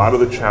 and a lot of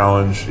the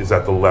challenge is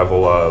at the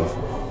level of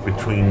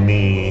between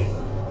me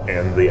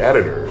and the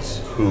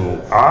editors,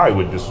 who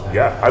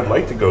I'd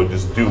like to go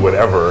just do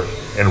whatever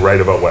and write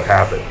about what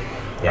happened.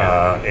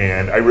 Yeah.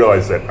 And I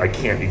realize that I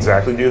can't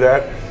exactly do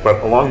that,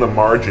 but along the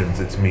margins,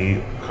 it's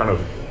me kind of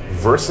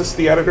versus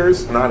the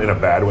editors, not in a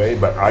bad way,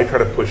 but I try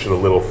to push it a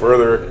little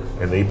further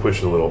and they push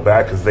it a little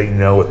back because they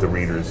know what the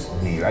readers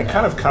need. I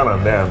kind of count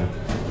on them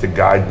to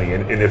guide me,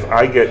 and if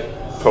I get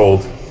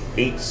told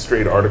 8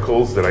 straight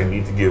articles that I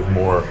need to give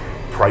more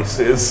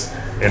prices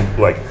and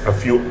like a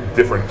few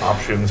different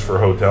options for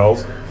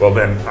hotels, well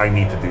then I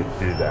need to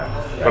do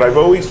that. But I've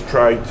always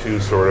tried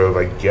to sort of,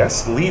 I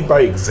guess, lead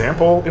by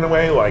example in a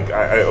way. Like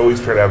I always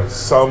try to have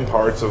some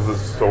parts of the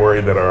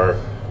story that are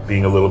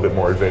being a little bit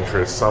more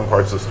adventurous, some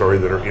parts of the story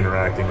that are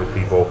interacting with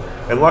people.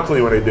 And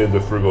luckily when I did the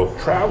Frugal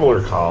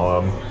Traveler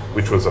column,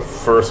 which was a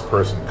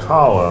first-person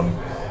column,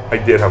 I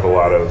did have a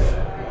lot of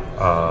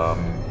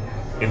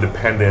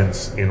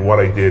independence in what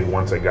I did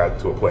once I got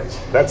to a place.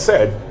 That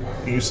said,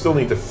 you still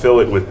need to fill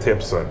it with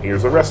tips on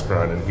here's a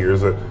restaurant and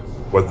here's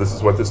what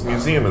this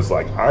museum is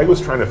like. I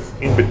was trying to,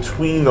 in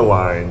between the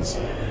lines,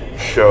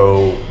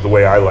 show the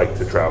way I like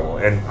to travel.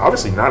 And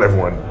obviously not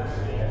everyone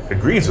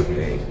agrees with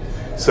me.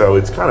 So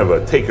it's kind of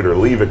a take it or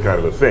leave it kind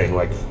of a thing.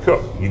 Like,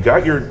 cool, you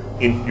got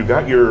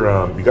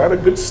a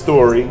good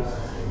story,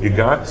 you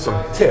got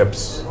some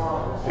tips.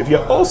 If you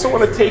also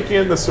want to take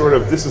in the sort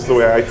of this is the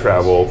way I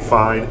travel,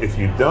 fine. If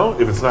you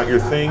don't, if it's not your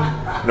thing,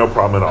 no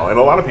problem at all. And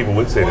a lot of people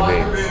would say to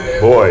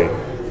me, boy,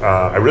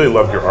 I really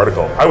loved your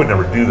article. I would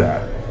never do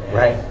that.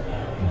 Right.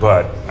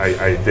 But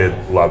I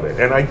did love it.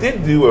 And I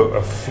did do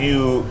a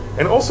few,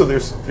 and also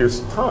there's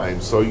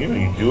times, so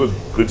you do a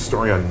good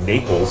story on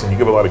Naples and you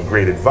give a lot of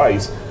great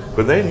advice,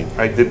 but then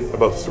I did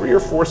about 3 or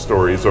 4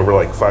 stories over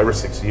like 5 or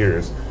 6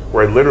 years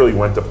where I literally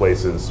went to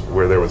places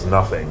where there was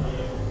nothing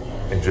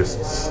and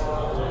just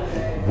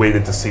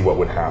waited to see what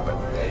would happen.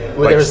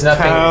 Well, there was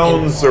nothing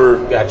towns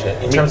gotcha.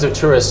 In terms of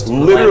tourist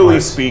literally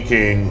landmarks.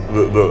 speaking,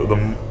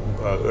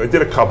 I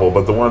did a couple,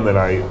 but the one that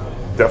I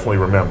definitely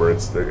remember,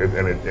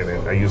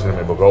 and I use it in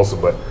my book also,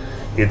 but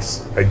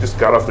I just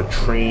got off the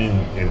train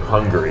in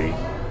Hungary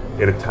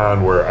at a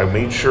town where I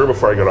made sure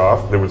before I got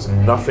off there was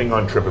nothing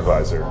on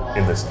TripAdvisor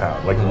in this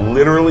town. Like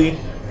literally,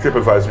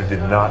 TripAdvisor did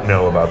not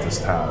know about this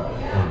town.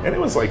 And it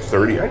was like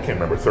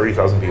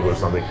 30,000 people or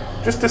something,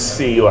 just to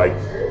see like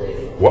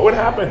what would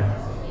happen.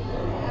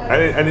 I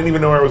didn't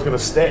even know where I was going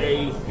to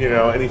stay,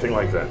 anything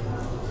like that.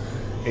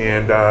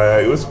 And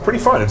it was pretty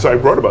fun. And so I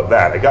wrote about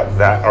that. I got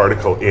that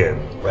article in.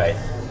 Right.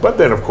 But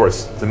then, of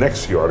course, the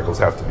next few articles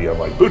have to be on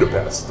like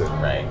Budapest and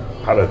Right.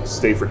 how to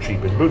stay for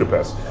cheap in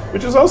Budapest,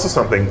 which is also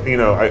something,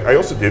 I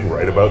also did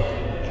write about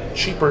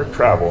cheaper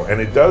travel. And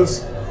it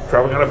does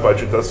traveling on a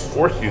budget does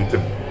force you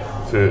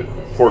to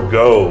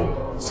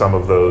forego some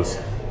of those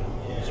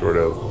sort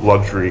of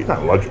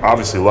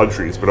obviously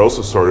luxuries, but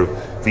also sort of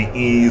the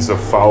ease of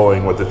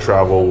following what the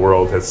travel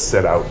world has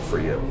set out for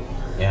you.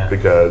 Yeah.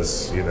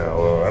 Because, I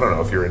don't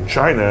know, if you're in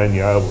China and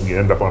you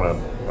end up on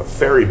a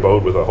ferry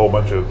boat with a whole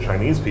bunch of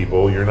Chinese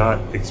people, you're not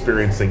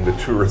experiencing the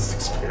tourist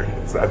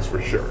experience, that's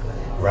for sure.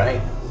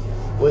 Right.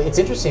 Well, it's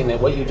interesting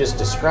that what you just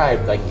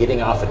described, like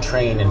getting off a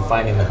train and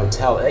finding the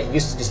hotel, that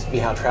used to just be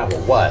how travel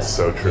was.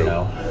 So true.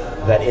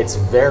 That it's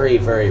very,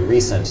 very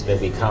recent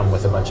that we come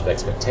with a bunch of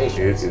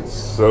expectations. It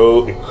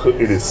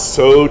is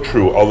so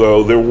true.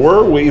 Although there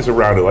were ways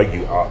around it, like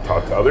you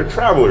talk to other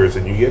travelers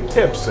and you get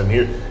tips,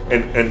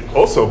 and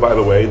also, by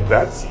the way,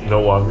 that's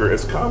no longer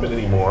as common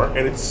anymore,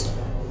 and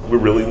we're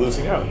really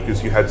losing out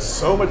because you had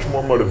so much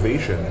more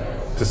motivation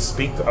to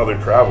speak to other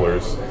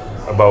travelers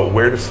about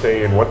where to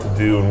stay and what to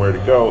do and where to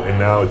go, and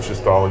now it's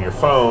just all on your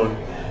phone.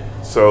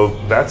 So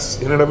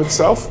that's in and of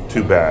itself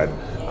too bad.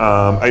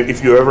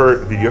 Did you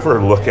ever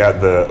look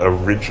at the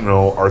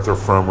original Arthur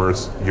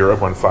Frommer's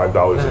Europe on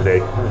 $5 a day?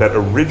 That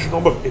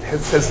original book, it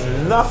says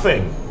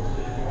nothing.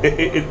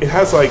 It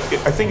has I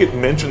think it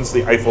mentions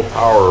the Eiffel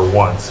Tower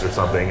once or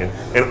something,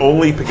 and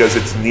only because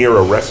it's near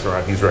a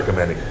restaurant he's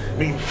recommending. I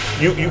mean,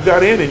 you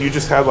got in and you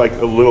just had like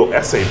a little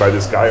essay by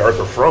this guy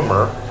Arthur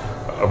Frommer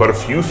about a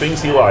few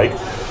things he liked.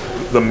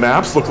 The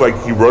maps looked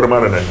like he wrote them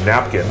out on a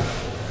napkin,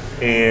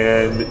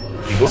 and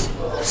he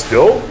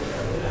still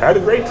had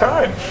a great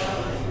time.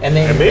 And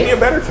maybe a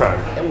better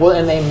time. Well,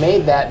 and they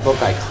made that book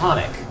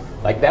iconic.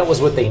 Like, that was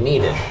what they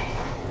needed.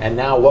 And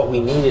now what we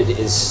needed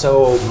is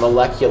so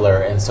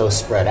molecular and so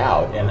spread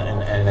out.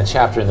 And a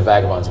chapter in The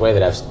Vagabond's Way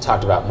that I've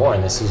talked about more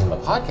in this season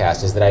of the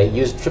podcast is that I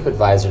used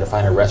TripAdvisor to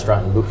find a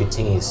restaurant in Bukit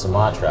Tinggi,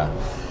 Sumatra.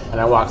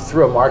 And I walked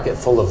through a market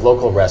full of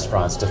local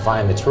restaurants to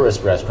find the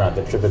tourist restaurant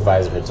that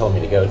TripAdvisor had told me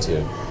to go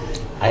to.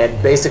 I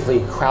had basically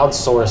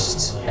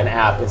crowdsourced an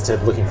app instead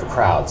of looking for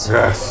crowds.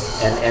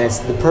 Yes. And it's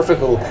the perfect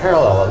little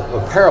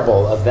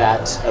parable of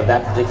that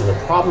particular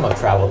problem of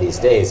travel these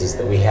days is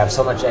that we have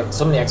so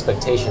many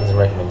expectations and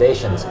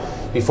recommendations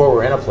before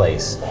we're in a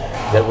place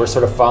that we're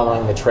sort of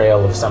following the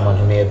trail of someone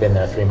who may have been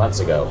there 3 months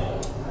ago.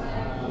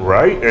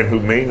 Right, and who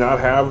may not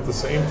have the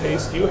same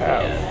taste you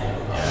have.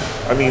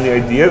 Yeah. I mean, the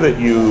idea that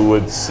you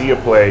would see a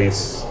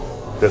place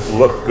that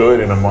looked good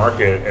in a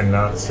market and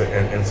not say,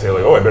 and say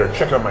like, oh, I better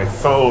check on my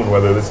phone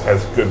whether this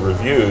has good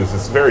reviews.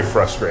 It's very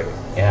frustrating.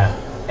 Yeah,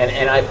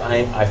 and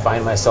I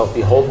find myself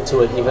beholden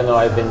to it, even though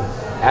I've been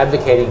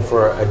advocating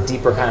for a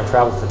deeper kind of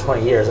travel for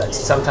 20 years.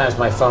 Oftentimes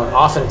my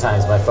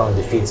phone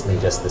defeats me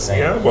just the same.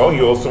 Yeah, well,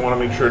 you also want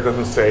to make sure it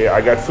doesn't say,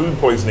 I got food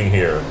poisoning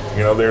here.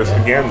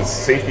 Again, the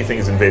safety thing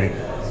is invading.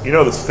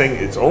 This thing,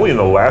 it's only in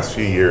the last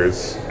few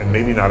years, and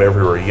maybe not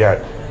everywhere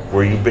yet,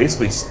 where you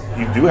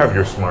do have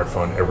your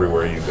smartphone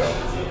everywhere you go.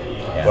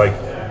 Yeah. Like,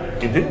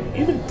 it didn't,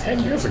 even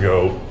 10 years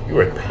ago, you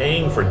were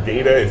paying for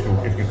data if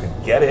you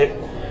could get it.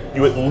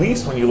 You at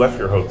least, when you left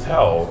your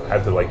hotel,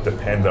 had to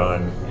depend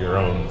on your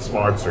own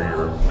smarts or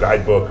your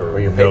guidebook or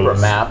your paper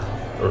map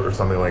or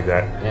something like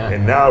that. Yeah.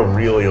 And now,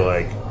 really,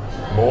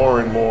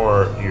 more and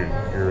more,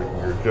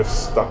 you're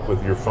just stuck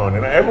with your phone,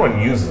 and everyone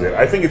uses it.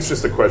 I think it's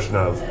just a question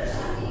of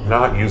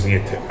not using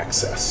it to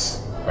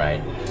excess.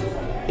 Right.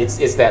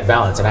 It's that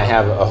balance, and I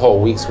have a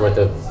whole week's worth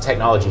of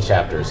technology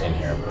chapters in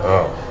here.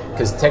 Oh.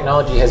 Because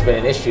technology has been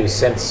an issue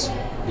since,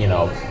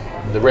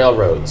 the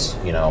railroads,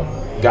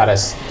 got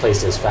us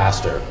places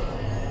faster.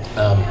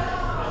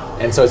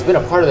 And so it's been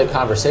a part of the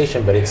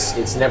conversation, but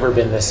it's never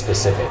been this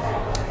specific.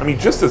 I mean,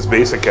 just as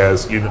basic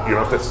as you don't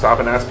have to stop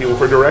and ask people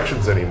for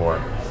directions anymore.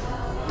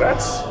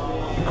 That's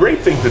a great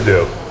thing to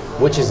do.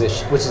 Which is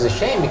a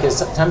shame, because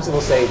sometimes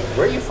they'll say,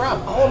 "Where are you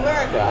from?" "Oh,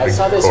 America. I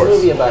saw this course.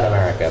 movie about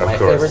America. My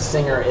course. favorite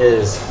singer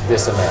is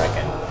this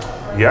American."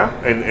 Yeah,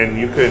 and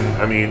you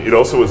can. I mean, it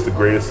also is the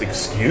greatest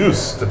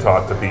excuse to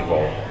talk to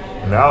people.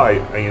 Now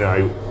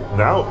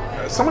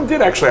someone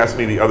did actually ask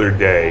me the other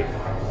day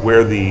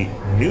where the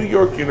New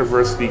York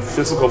University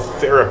Physical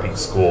Therapy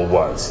School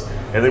was,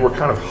 and they were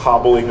kind of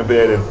hobbling a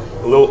bit and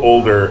a little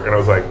older, and I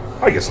was like,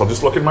 I guess I'll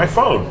just look in my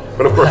phone.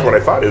 But of course, what I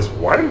thought is,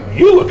 why don't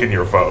you look in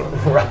your phone?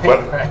 Right.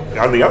 But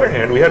on the other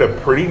hand, we had a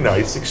pretty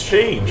nice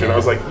exchange, and I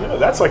was like,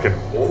 that's like an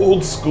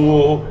old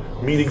school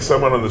meeting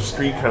someone on the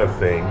street kind of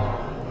thing.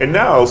 And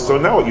now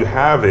what you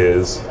have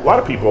is, a lot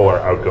of people are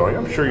outgoing.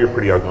 I'm sure you're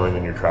pretty outgoing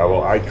in your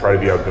travel. I try to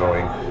be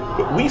outgoing,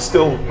 but we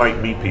still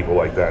might meet people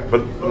like that.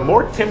 But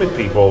more timid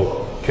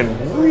people can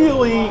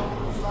really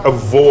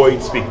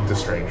avoid speaking to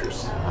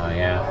strangers. Oh,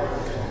 yeah.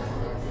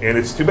 And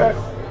it's too bad.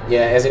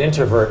 Yeah, as an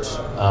introvert,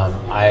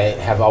 I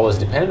have always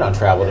depended on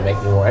travel to make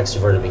me more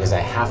extroverted because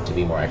I have to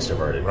be more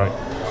extroverted. Right.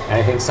 And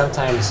I think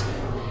sometimes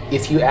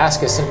if you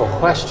ask a simple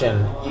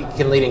question, you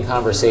can lead in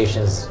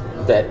conversations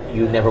that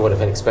you never would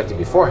have expected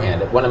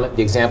beforehand. One of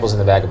the examples in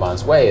The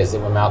Vagabond's Way is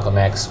that when Malcolm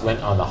X went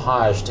on the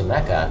Hajj to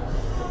Mecca,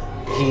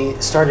 he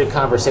started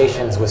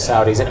conversations with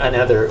Saudis and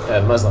other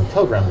Muslim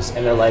pilgrims,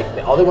 and they're like,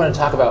 all they wanted to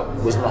talk about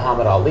was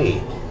Muhammad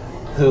Ali.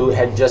 who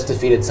had just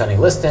defeated Sonny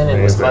Liston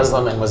and was Amazing.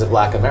 Muslim and was a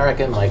black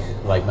American like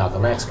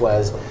Malcolm X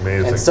was.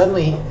 Amazing. And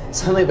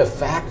suddenly the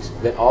fact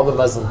that all the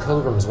Muslim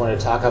pilgrims wanted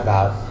to talk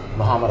about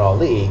Muhammad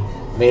Ali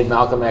made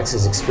Malcolm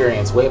X's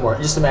experience way more.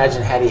 Just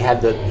imagine had he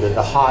had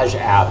the Hajj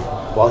app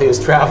while he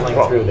was traveling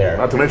through there.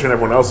 Not to mention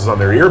everyone else is on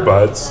their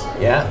earbuds.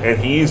 Yeah. And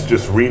he's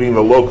just reading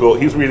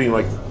he's reading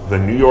like the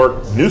New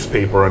York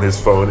newspaper on his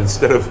phone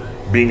instead of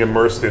being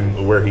immersed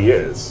in where he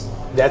is.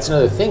 That's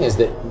another thing, is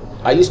that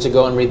I used to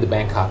go and read the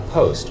Bangkok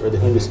Post or the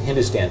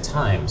Hindustan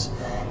Times,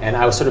 and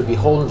I was sort of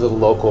beholden to the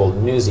local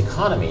news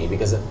economy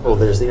because,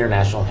 there's the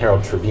International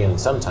Herald Tribune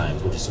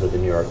sometimes, which is sort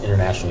of the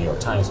International New York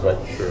Times, but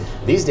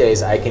these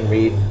days I can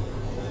read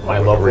my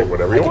local,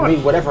 whatever I you can want.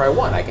 read whatever I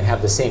want. I can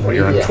have the same When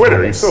media you're on Twitter,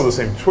 you habits. still have the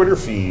same Twitter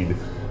feed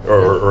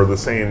or the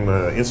same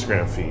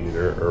Instagram feed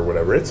or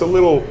whatever. It's a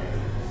little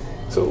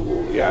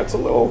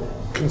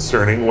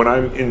concerning. When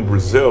I'm in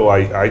Brazil,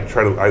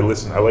 I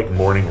listen. I like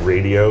morning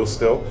radio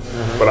still,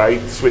 but I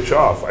switch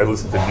off. I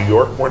listen to New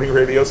York morning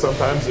radio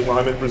sometimes when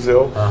I'm in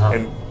Brazil,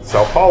 and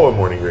Sao Paulo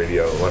morning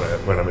radio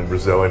when I'm in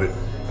Brazil,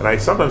 and I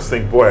sometimes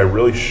think, boy, I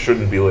really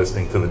shouldn't be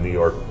listening to the New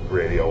York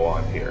radio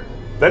on here.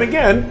 Then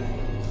again,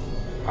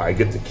 I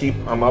get to keep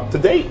them up to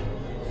date.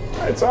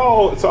 It's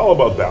all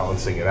about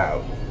balancing it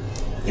out.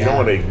 You don't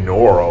want to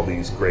ignore all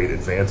these great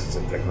advances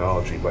in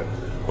technology, but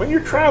when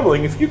you're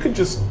traveling, if you could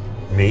just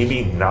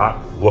maybe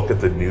not look at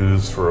the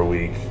news for a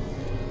week,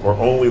 or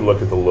only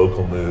look at the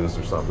local news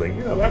or something,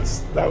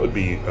 that would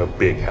be a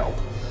big help.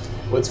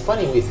 Well, it's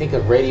funny, we think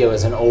of radio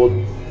as an old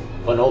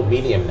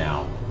medium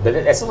now, but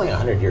it's only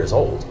 100 years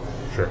old.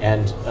 Sure.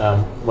 And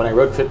when I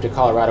road trip to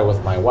Colorado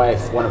with my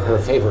wife, one of her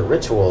favorite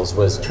rituals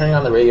was turning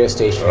on the radio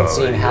station and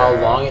seeing how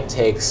long it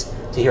takes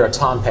to hear a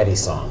Tom Petty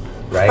song,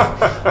 right?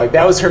 Like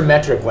that was her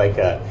metric.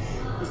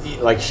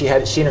 Like she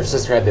and her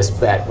sister had this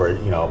bet where, I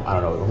don't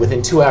know,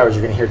 within 2 hours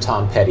you're going to hear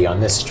Tom Petty on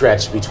this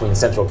stretch between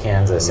central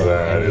Kansas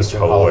and eastern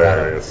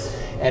Colorado.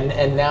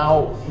 And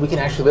now we can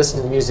actually listen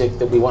to the music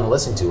that we want to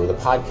listen to, or the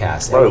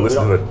podcast. Probably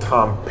listen to the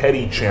Tom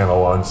Petty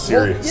channel on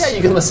Sirius. Well, yeah,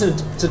 you can listen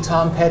to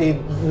Tom Petty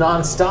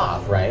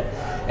nonstop, right?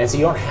 And so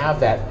you don't have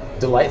that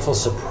delightful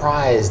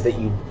surprise that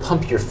you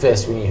pump your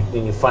fist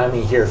when you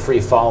finally hear "Free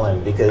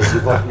Fallin'" because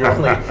you're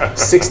only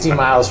 60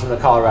 miles from the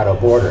Colorado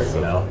border.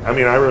 I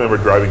mean, I remember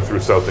driving through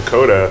South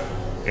Dakota,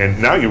 and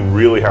now you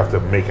really have to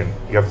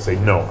you have to say,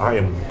 no, I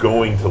am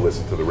going to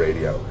listen to the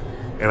radio.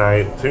 And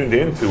I tuned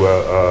into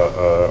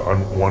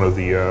on one of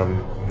the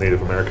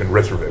Native American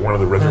one of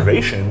the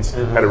reservations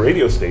had a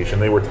radio station.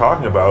 They were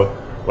talking about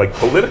like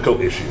political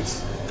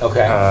issues,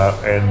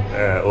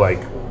 and like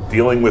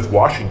dealing with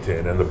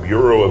Washington and the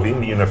Bureau of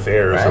Indian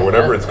Affairs or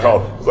whatever it's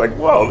called. It's like,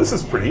 whoa, this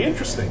is pretty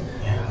interesting.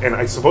 Yeah. And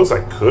I suppose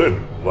I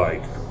could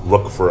like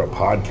look for a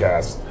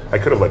podcast. I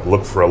could have like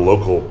looked for a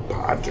local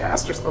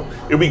podcast or something.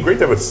 It would be great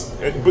to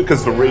have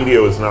because the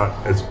radio is not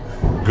as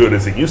good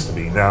as it used to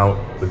be. Now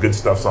the good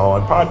stuff's all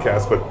on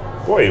podcasts, but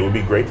boy, it would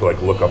be great to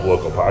like look up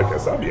local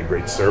podcasts. That would be a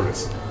great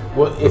service.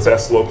 Well, the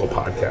best local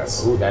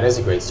podcasts. Ooh, that is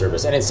a great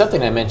service. And it's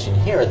something I mentioned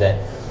here that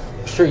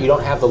sure, you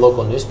don't have the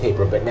local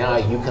newspaper, but now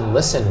you can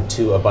listen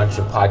to a bunch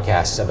of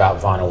podcasts about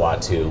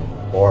Vanuatu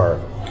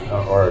or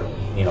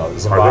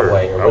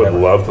Zimbabwe or whatever. I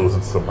would love to listen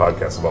to some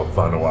podcasts about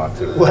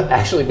Vanuatu. Well,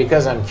 actually,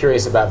 because I'm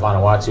curious about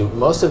Vanuatu,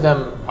 most of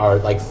them are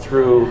like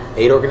through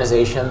aid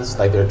organizations,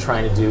 like they're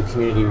trying to do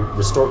community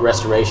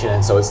restoration,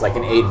 and so it's like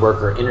an aid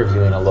worker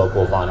interviewing a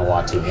local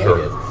Vanuatu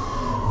native.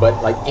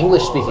 But like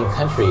English-speaking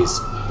countries,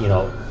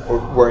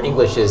 where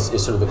English is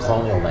sort of the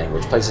colonial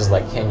language, places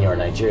like Kenya or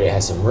Nigeria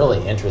has some really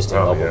interesting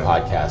local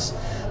podcasts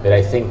that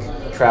I think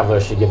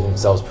travelers should give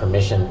themselves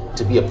permission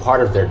to be a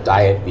part of their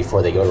diet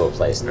before they go to a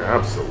place.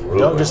 Absolutely.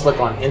 Don't just look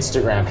on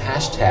Instagram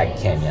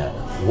 #Kenya.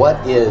 What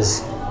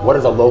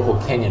are the local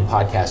Kenyan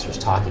podcasters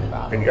talking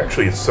about? And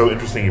actually, it's so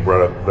interesting you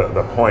brought up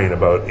the point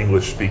about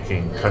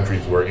English-speaking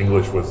countries where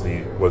English was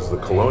the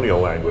colonial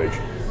language.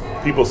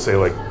 People say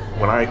like,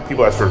 when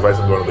people ask for advice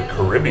on going to the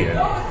Caribbean,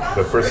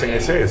 the first thing I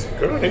say is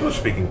go to an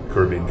English-speaking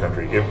Caribbean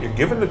country. If you're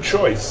given the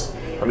choice,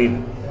 I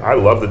mean, I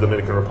love the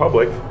Dominican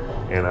Republic,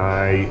 and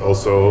I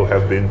also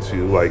have been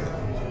to like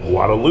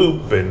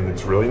Guadeloupe, and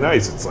it's really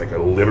nice. It's like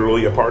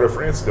literally a part of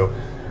France still,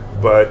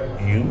 but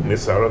you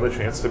miss out on the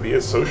chance to be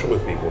as social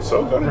with people.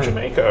 So go to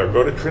Jamaica, or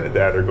go to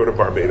Trinidad, or go to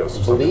Barbados,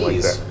 or something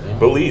like that. Yeah.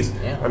 Belize.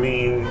 Yeah. I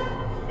mean,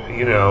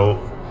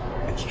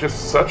 it's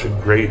just such a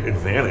great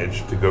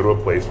advantage to go to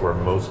a place where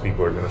most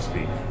people are going to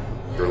speak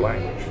your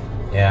language.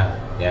 Yeah,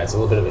 it's a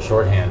little bit of a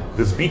shorthand.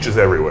 There's beaches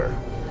everywhere.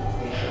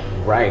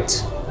 Right.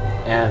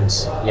 And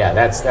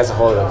that's a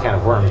whole other can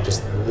of worms,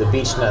 just the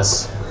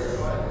beachness.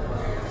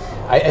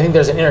 I think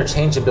there's an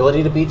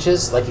interchangeability to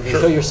beaches. Like if you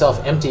show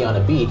yourself empty on a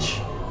beach,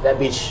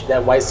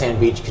 that white sand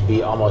beach could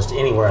be almost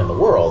anywhere in the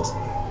world,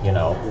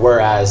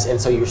 whereas, and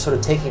so you're sort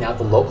of taking out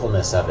the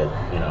localness of it,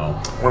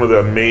 One of the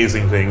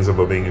amazing things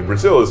about being in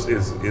Brazil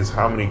is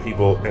how many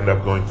people end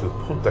up going to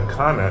Punta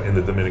Cana in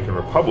the Dominican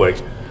Republic,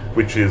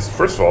 which is,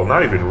 first of all,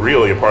 not even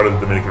really a part of the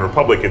Dominican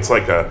Republic. It's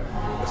like a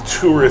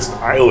tourist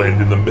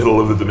island in the middle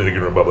of the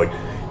Dominican Republic.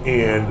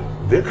 And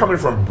They're coming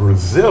from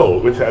Brazil,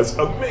 which has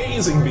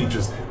amazing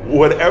beaches.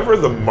 Whatever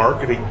the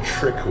marketing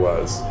trick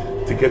was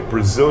to get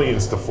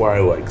Brazilians to fly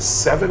like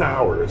 7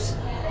 hours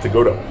to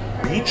go to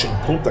beach in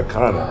Punta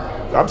Cana.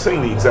 I'm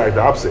saying the exact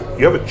opposite.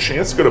 You have a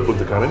chance to go to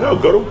Punta Cana. No,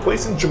 go to a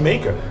place in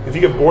Jamaica. If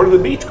you get bored of the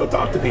beach, go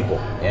talk to people.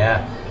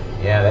 Yeah,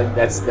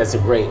 that's a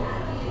great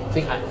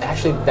thing.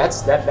 Actually,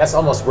 that's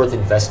almost worth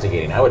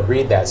investigating. I would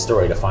read that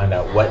story to find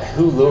out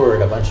who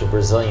lured a bunch of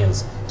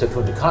Brazilians to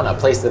Punta Cana, a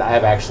place that I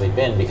have actually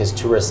been, because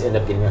tourists end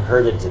up getting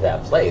herded to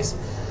that place.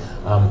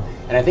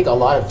 And I think a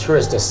lot of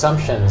tourist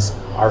assumptions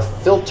are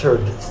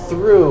filtered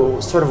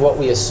through sort of what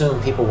we assume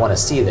people want to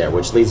see there,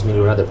 which leads me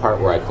to another part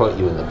where I quote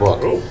you in the book.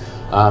 Oh.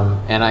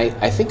 And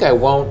I think I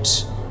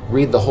won't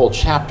read the whole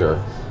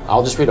chapter.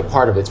 I'll just read a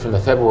part of it. It's from the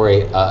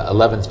February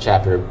 11th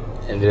chapter,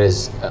 and it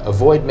is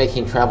avoid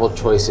making travel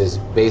choices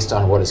based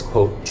on what is,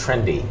 quote,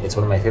 trendy. It's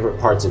one of my favorite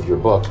parts of your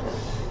book.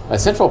 A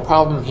central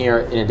problem here,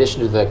 in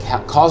addition to the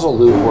causal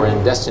loop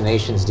wherein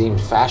destinations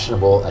deemed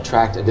fashionable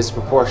attract a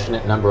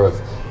disproportionate number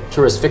of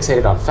tourists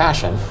fixated on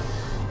fashion,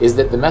 is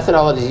that the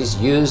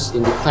methodologies used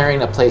in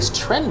declaring a place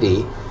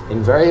trendy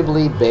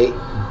invariably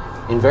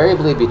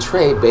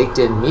betray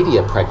baked-in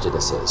media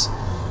prejudices.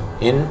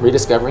 In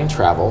Rediscovering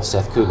Travel,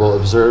 Seth Kugel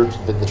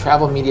observed that the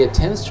travel media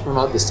tends to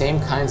promote the same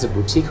kinds of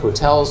boutique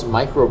hotels,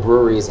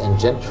 microbreweries, and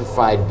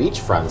gentrified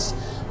beachfronts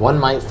one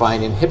might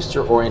find in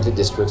hipster-oriented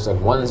districts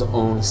of one's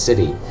own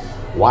city.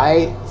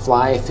 Why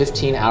fly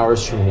 15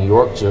 hours from New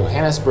York to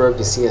Johannesburg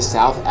to see a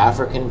South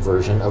African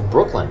version of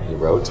Brooklyn, he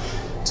wrote.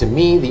 To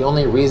me, the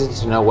only reason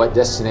to know what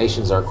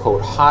destinations are,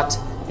 quote, hot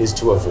is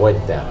to avoid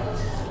them.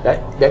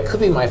 That could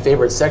be my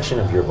favorite section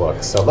of your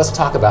book, so let's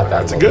talk about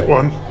that. That's a good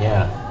one.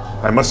 Yeah.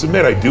 I must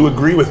admit, I do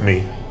agree with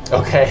me.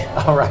 Okay,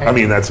 all right. I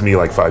mean, that's me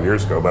like 5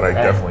 years ago, but I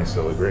definitely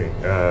still agree.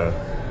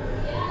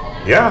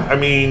 Yeah, I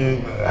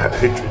mean,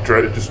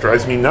 it just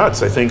drives me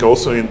nuts. I think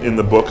also in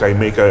the book, I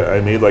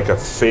made like a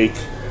fake.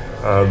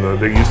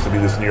 There used to be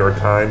this New York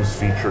Times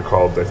feature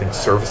called, I think,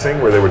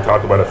 Surfacing, where they would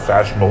talk about a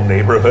fashionable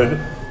neighborhood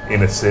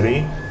in a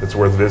city that's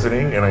worth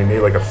visiting, and I made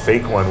like a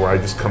fake one where I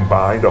just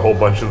combined a whole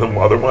bunch of the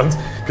other ones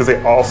because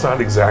they all sound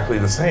exactly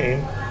the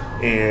same.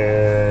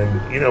 And,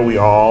 you know, we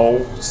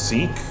all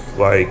seek,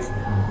 like,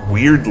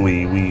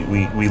 weirdly,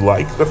 we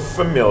like the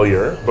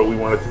familiar, but we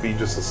want it to be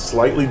just a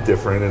slightly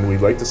different, and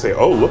we'd like to say,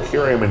 oh, look,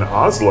 here I am in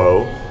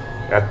Oslo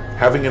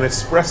having an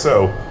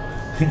espresso,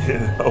 you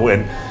know,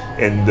 and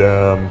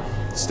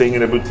staying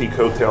in a boutique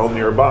hotel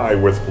nearby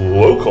with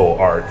local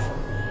art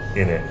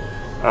in it.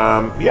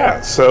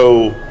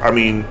 So, I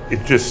mean,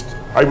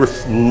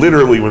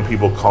 literally when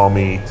people call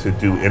me to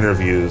do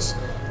interviews,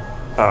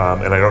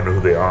 and I don't know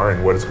who they are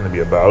and what it's going to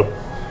be about,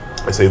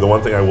 I say the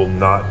one thing I will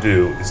not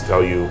do is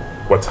tell you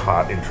what's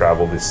hot in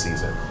travel this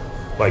season.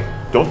 Like,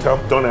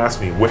 don't ask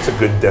me what's a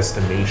good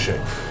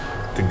destination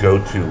to go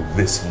to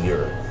this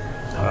year.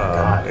 Oh my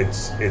God.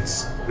 It's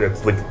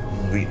like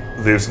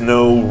there's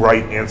no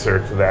right answer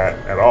to that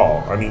at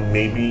all. I mean,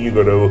 maybe you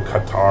go to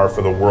Qatar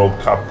for the World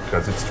Cup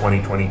because it's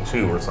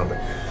 2022 or something.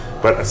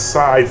 But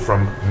aside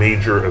from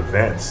major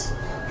events,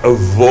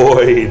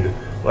 avoid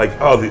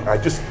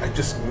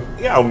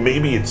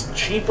maybe it's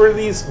cheaper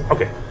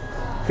okay.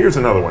 Here's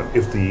another one.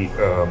 If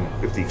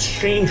the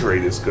exchange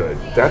rate is good,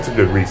 that's a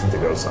good reason to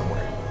go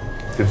somewhere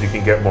because you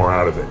can get more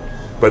out of it.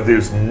 But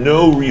there's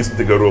no reason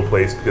to go to a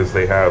place because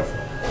they have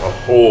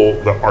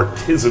the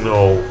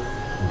artisanal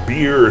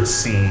beer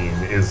scene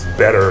is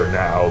better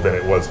now than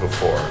it was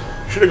before.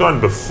 You should have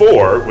gone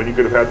before when you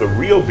could have had the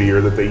real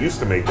beer that they used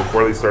to make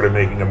before they started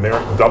making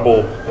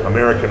double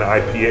American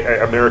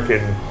IPA,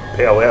 American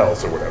pale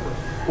ales or whatever.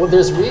 Well,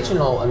 there's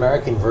regional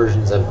American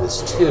versions of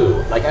this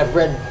too. Like, I've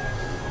read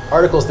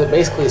articles that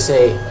basically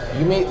say,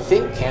 you may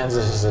think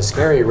Kansas is a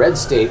scary red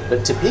state,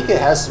 but Topeka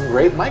has some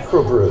great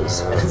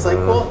microbrews. And it's like,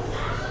 well,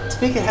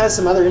 Topeka has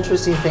some other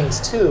interesting things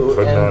too.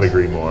 Could not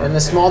agree more. And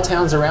the small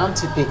towns around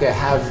Topeka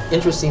have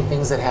interesting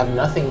things that have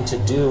nothing to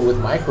do with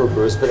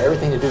microbrews, but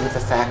everything to do with the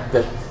fact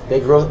that they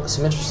grow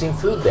some interesting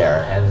food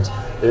there. And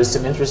there's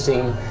some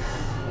interesting,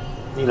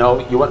 you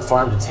know, you went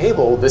farm to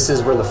table, this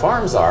is where the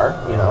farms are,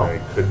 you know. I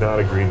could not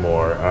agree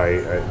more.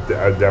 I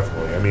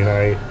definitely. I mean,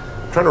 I'm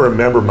trying to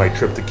remember my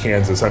trip to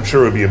Kansas. I'm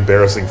sure it would be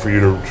embarrassing for you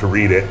to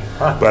read it,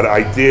 but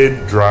I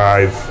did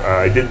drive.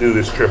 I did do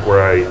this trip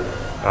where I,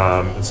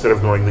 instead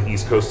of going the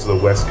East Coast to the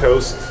West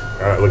Coast,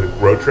 like a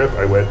road trip,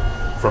 I went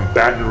from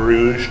Baton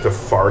Rouge to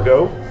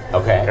Fargo.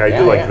 Okay. And I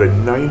did the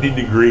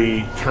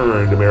 90-degree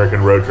turned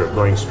American road trip,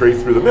 going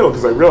straight through the middle,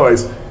 because I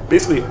realized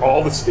basically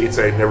all the states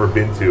I had never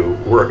been to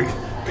were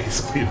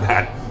basically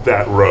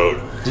that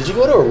road. Did you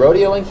go to a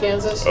rodeo in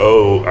Kansas?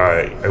 Oh,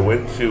 I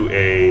went to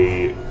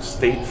a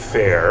state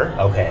fair.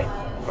 Okay.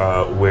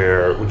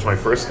 Which is my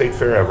first state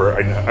fair ever.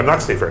 I'm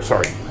not state fair,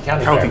 sorry.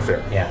 County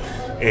fair. Yeah.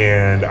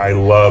 And I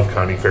love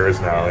county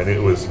fairs now, and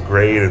it was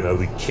great. And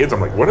the kids,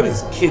 I'm like, what are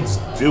these kids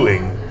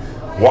doing,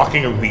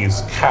 walking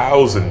these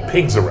cows and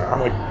pigs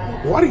around? I'm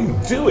like, what are you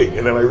doing?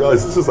 And then I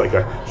realized this is like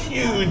a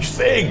huge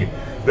thing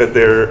that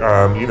they're,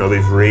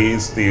 they've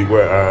raised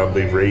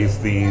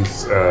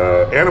these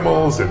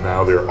animals, and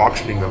now they're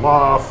auctioning them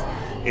off.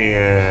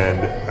 and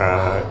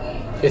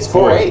It's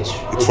 4-H.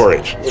 It's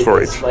 4-H. It's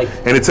 4-H, like,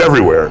 and it's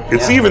everywhere.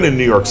 It's Yeah. even in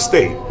New York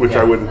State, which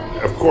Yeah. I would,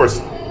 of course,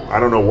 I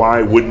don't know why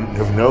I wouldn't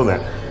have known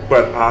that.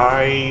 But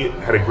I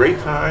had a great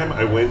time.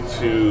 I went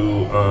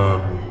to,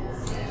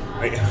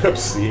 I ended up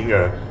seeing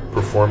a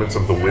performance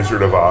of The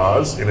Wizard of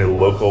Oz in a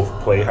local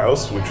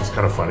playhouse, which was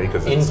kind of funny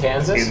because it's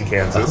Kansas? In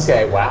Kansas.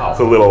 Okay, wow. It's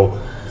a little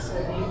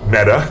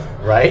meta.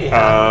 Right?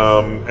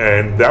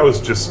 And that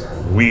was just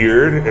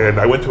weird. And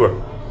I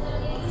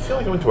feel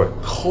like I went to a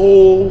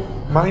coal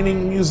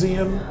mining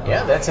museum.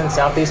 Yeah, that's in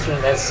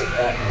southeastern. That's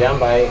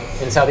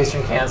in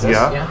southeastern Kansas.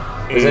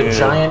 Yeah. There's a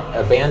giant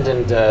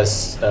abandoned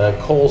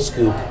coal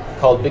scoop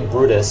called Big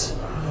Brutus.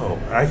 Oh,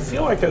 I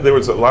feel like there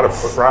was a lot of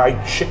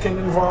fried chicken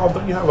involved.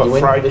 Don't you have a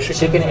fried chicken?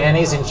 Chicken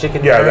Annie's and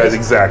Chicken Yeah, Mary's? that's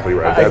exactly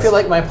right. I feel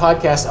like my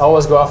podcasts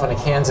always go off on a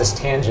Kansas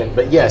tangent,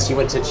 but yes, you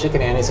went to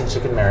Chicken Annie's and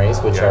Chicken Mary's,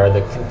 which are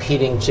the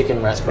competing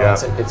chicken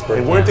restaurants in Pittsburgh.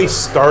 And weren't they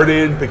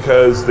started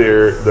because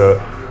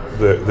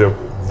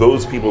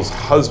those people's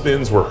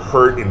husbands were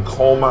hurt in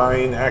coal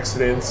mine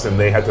accidents and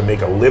they had to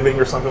make a living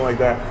or something like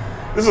that?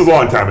 This is a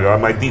long time ago.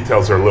 My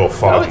details are a little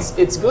foggy. No,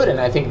 it's good, and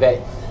I think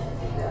that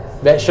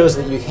shows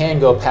that you can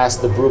go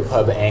past the brew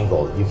pub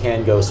angle. You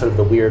can go sort of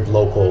the weird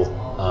local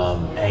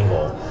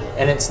angle.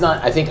 And it's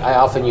not, I think I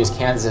often use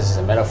Kansas as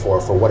a metaphor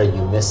for what are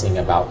you missing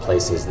about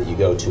places that you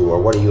go to, or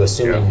what are you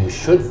assuming you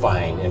should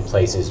find in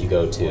places you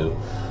go to.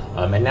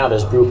 And now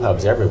there's brew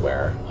pubs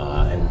everywhere,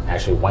 and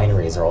actually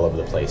wineries are all over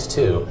the place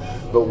too.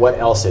 But what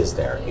else is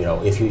there? You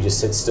know, if you just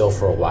sit still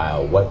for a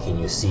while, what can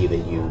you see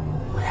that you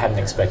hadn't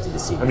expected to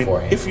see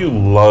beforehand? If you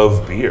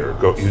love beer,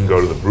 you can go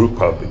to the brew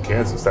pub in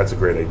Kansas. That's a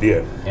great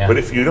idea. Yeah. But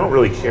if you don't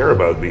really care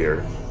about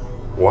beer,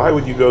 why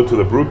would you go to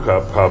the brew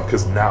pub?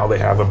 Because now they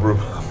have a brew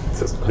pub. It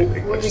doesn't really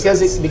make much Because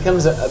sense. it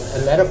becomes a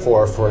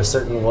metaphor for a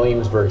certain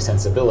Williamsburg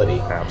sensibility.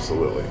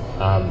 Absolutely.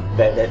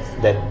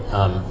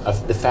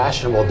 The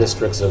fashionable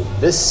districts of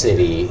this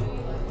city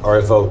are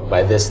evoked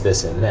by this,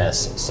 and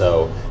this.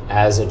 So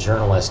as a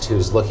journalist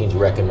who's looking to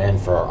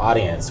recommend for our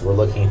audience, we're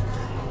looking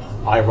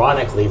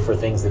ironically for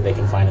things that they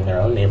can find in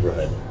their own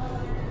neighborhood.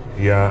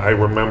 Yeah, I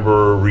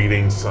remember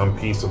reading some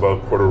piece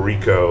about Puerto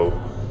Rico,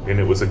 and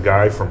it was a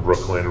guy from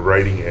Brooklyn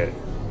writing it,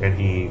 and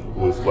he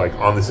was like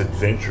on this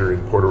adventure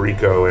in Puerto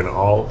Rico, and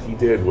all he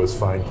did was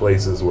find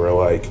places where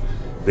like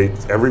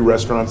every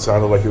restaurant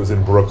sounded like it was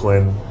in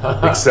Brooklyn,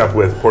 except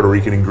with Puerto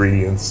Rican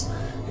ingredients,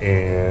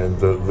 and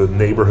the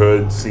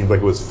neighborhood seemed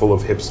like it was full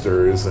of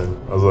hipsters, and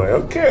I was like,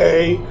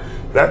 okay,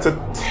 that's a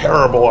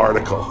terrible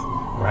article.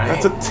 Right.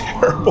 That's a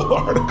terrible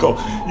article.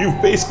 You've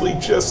basically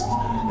just,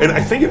 and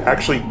I think it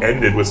actually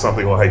ended with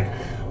something like,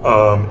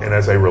 and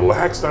as I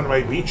relaxed on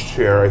my beach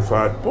chair, I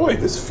thought, boy,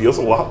 this feels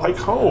a lot like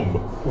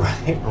home.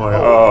 Right. I'm like,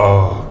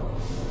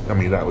 I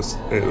mean, I was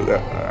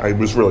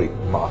really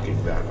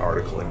mocking that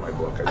article in my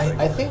book, I think.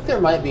 I think there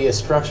might be a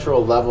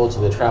structural level to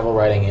the travel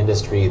writing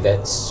industry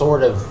that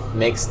sort of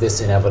makes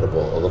this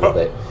inevitable a little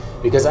bit.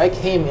 Because I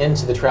came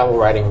into the travel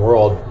writing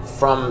world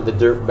from the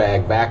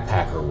dirtbag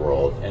backpacker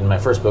world, and my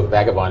first book,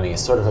 Vagabonding,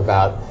 is sort of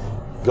about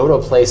go to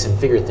a place and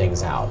figure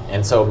things out.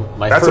 And so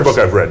That's a book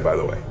I've read, by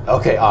the way.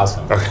 Okay,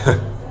 awesome.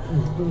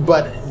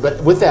 But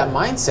with that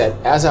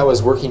mindset, as I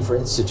was working for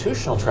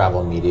institutional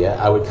travel media,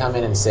 I would come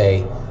in and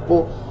say,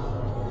 well,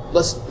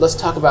 let's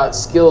talk about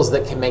skills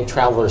that can make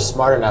travelers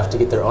smart enough to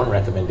get their own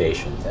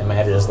recommendations. And my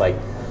editor's like,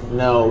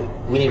 no,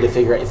 we need to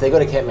figure out, if they go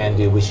to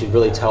Kathmandu, we should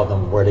really tell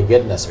them where to get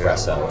an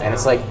espresso. Yeah. And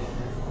it's like,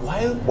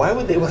 why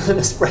would they want an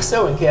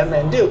espresso in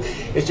Kathmandu?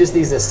 It's just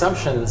these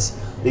assumptions,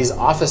 these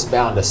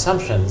office-bound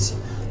assumptions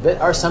that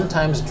are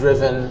sometimes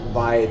driven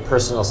by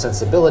personal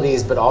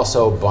sensibilities, but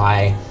also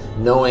by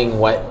knowing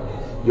what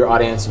your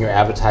audience and your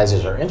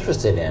advertisers are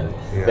interested in.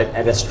 Yeah. But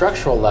at a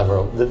structural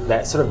level,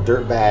 that sort of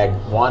dirtbag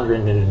wander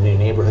into a new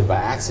neighborhood by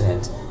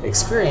accident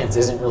experience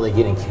isn't really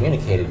getting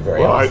communicated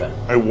very often.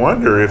 I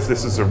wonder if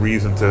this is a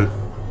reason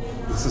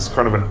this is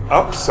kind of an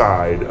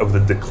upside of the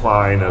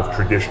decline of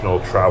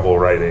traditional travel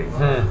writing.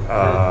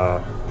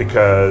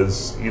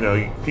 Because,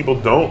 people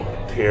don't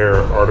tear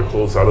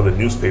articles out of the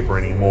newspaper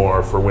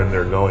anymore for when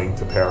they're going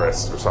to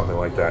Paris or something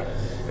like that.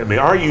 And they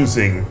are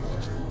using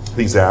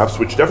these apps,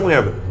 which definitely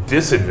have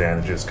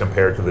disadvantages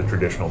compared to the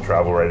traditional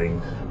travel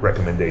writing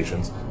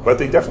recommendations, but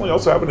they definitely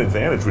also have an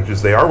advantage, which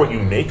is they are what you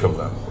make of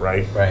them,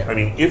 right? Right. I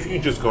mean, if you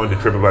just go into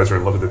TripAdvisor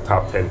and look at the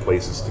top 10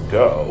 places to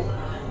go,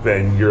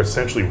 then you're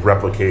essentially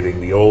replicating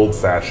the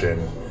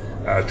old-fashioned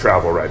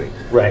travel writing.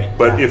 Right.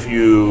 But if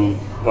you,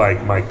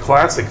 like, my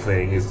classic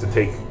thing is to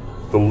take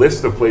the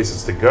list of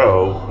places to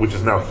go, which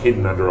is now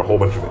hidden under a whole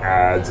bunch of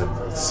ads and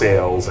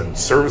sales and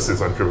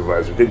services on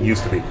TripAdvisor, it didn't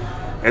used to be,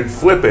 and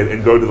flip it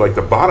and go to like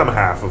the bottom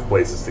half of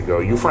places to go,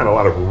 you find a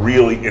lot of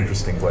really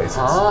interesting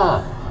places.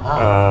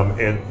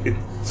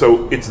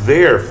 So it's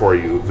there for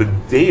you. The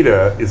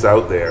data is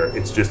out there.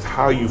 It's just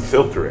how you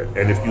filter it.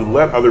 And if you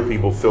let other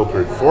people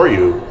filter it for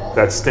you,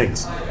 that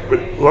stinks. But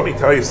let me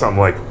tell you something,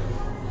 like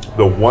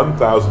the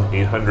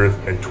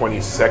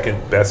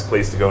 1,822nd best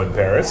place to go in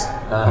Paris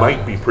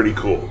might be pretty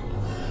cool.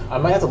 I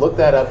might have to look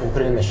that up and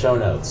put it in the show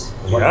notes.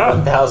 Yeah.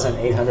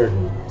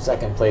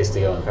 1,802nd place to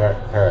go in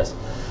Paris.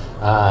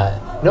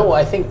 No,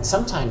 I think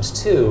sometimes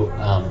too,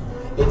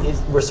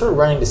 we're sort of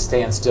running to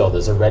stand still.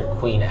 There's a Red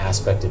Queen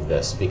aspect of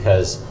this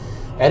because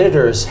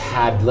editors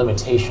had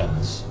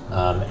limitations,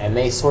 and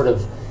they sort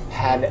of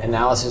had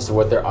analysis of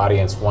what their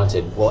audience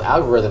wanted. Well,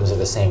 algorithms are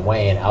the same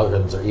way, and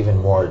algorithms are even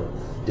more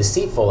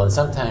deceitful, and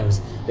sometimes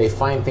they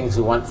find things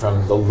we want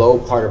from the low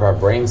part of our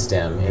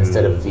brainstem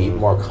instead of the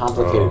more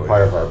complicated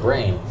part of our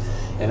brain.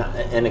 And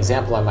an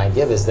example I might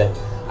give is that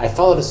I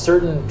followed a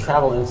certain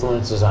travel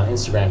influencers on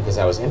Instagram because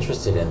I was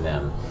interested in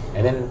them,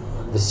 and then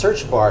the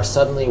search bar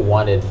suddenly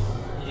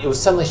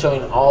was suddenly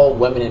showing all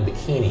women in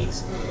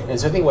bikinis. And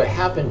so I think what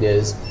happened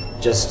is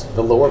just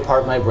the lower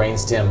part of my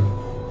brainstem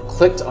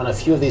clicked on a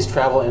few of these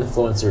travel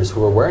influencers who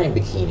were wearing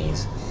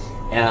bikinis,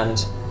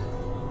 and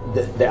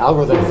the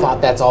algorithm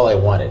thought that's all I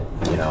wanted.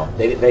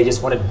 They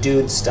just wanted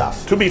dude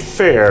stuff. To be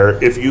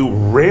fair, if you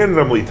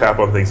randomly tap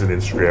on things on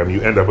Instagram,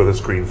 you end up with a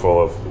screen full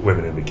of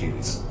women in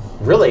bikinis.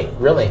 Really?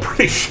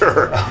 Pretty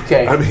sure.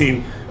 Okay. I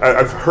mean,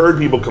 I've heard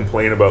people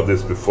complain about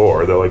this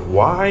before. They're like,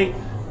 why?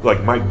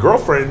 Like, my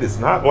girlfriend is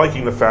not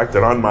liking the fact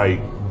that on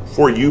my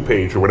For You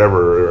page or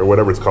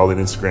whatever it's called in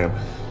Instagram,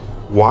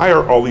 why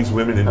are all these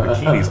women in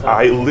bikinis?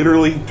 I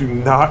literally do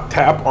not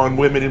tap on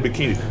women in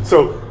bikinis.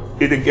 So,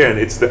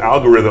 it's the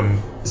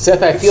algorithm.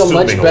 Seth, I feel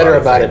much assuming better a lot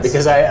of about it things.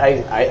 because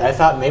I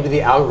thought maybe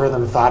the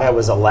algorithm thought I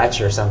was a lech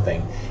or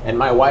something. And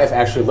my wife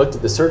actually looked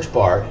at the search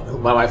bar.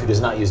 My wife, who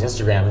does not use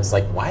Instagram, and it's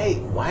like,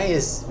 why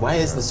is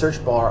the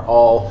search bar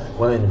all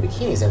women in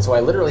bikinis? And so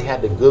I literally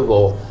had to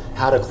Google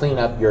how to clean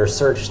up your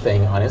search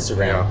thing on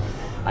Instagram. Yeah.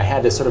 I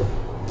had to sort of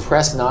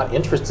press not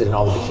interested in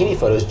all the bikini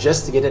photos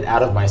just to get it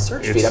out of my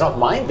search feed. I don't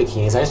mind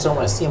bikinis, I just don't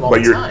want to see them all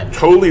the time. But you're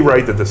totally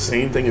right that the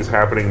same thing is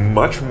happening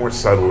much more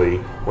subtly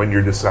when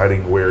you're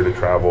deciding where to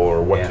travel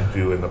or what to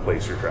do in the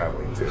place you're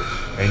traveling to.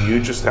 And you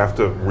just have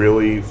to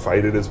really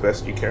fight it as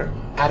best you can.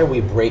 How do we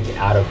break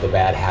out of the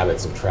bad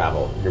habits of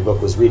travel? Your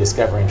book was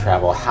Rediscovering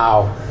Travel.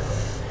 How,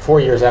 4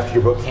 years after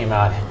your book came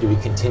out, do we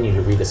continue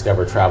to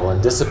rediscover travel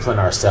and discipline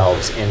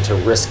ourselves into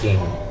risking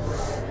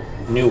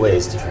new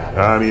ways to travel?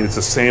 I mean, it's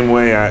the same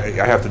way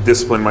I have to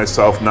discipline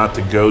myself not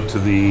to go to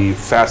the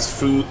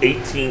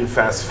 18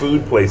 fast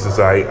food places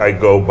I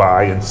go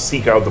by and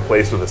seek out the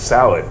place with a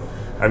salad.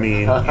 I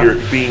mean, you're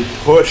being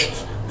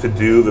pushed to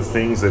do the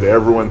things that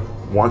everyone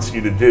wants you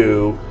to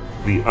do,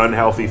 the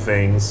unhealthy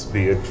things,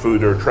 be it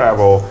food or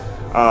travel.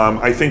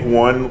 I think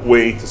one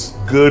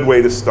good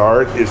way to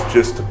start is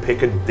just to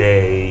pick a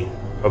day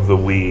of the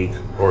week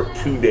or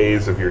 2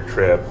 days of your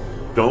trip.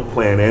 Don't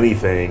plan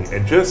anything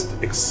and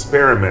just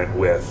experiment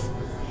with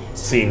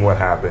seeing what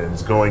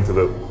happens, going to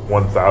the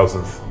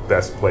 1,000th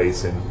best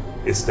place in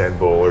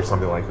Istanbul or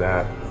something like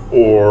that,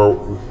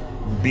 or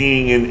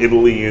being in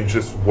Italy and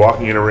just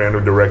walking in a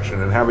random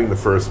direction and having the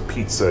first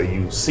pizza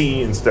you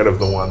see instead of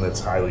the one that's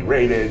highly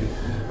rated.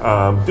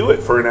 Do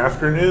it for an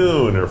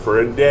afternoon or for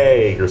a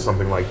day or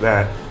something like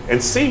that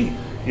and see.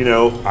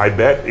 I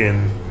bet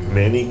in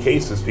many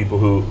cases people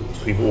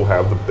will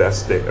have the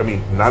best day. I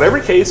mean, not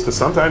every case, because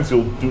sometimes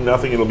you'll do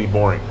nothing, it'll be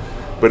boring.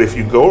 But if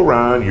you go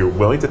around, you're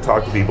willing to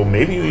talk to people,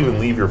 maybe you even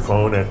leave your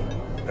phone at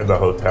the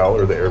hotel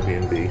or the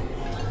Airbnb,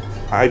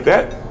 I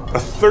bet a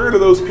third of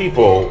those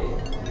people,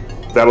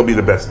 that'll be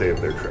the best day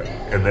of their trip.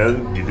 And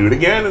then you do it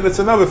again, and it's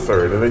another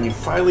third. And then you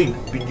finally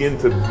begin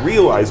to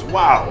realize,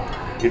 wow,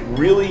 it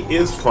really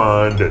is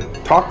fun to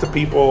talk to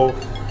people,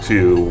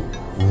 to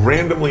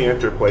randomly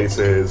enter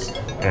places,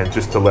 and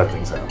just to let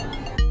things happen.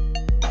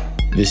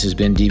 This has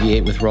been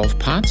Deviate with Rolf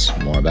Potts.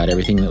 More about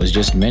everything that was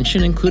just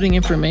mentioned, including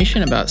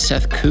information about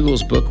Seth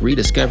Kugel's book,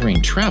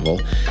 Rediscovering Travel,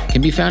 can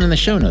be found in the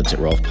show notes at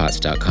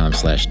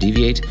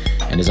rolfpotts.com/deviate.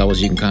 And as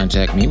always, you can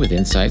contact me with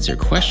insights or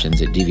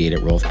questions at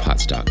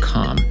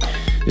deviate@rolfpotts.com.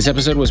 This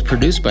episode was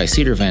produced by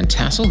Cedar Van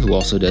Tassel, who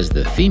also does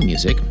the theme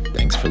music.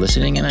 Thanks for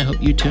listening, and I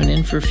hope you tune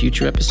in for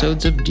future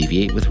episodes of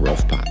Deviate with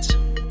Rolf Potts.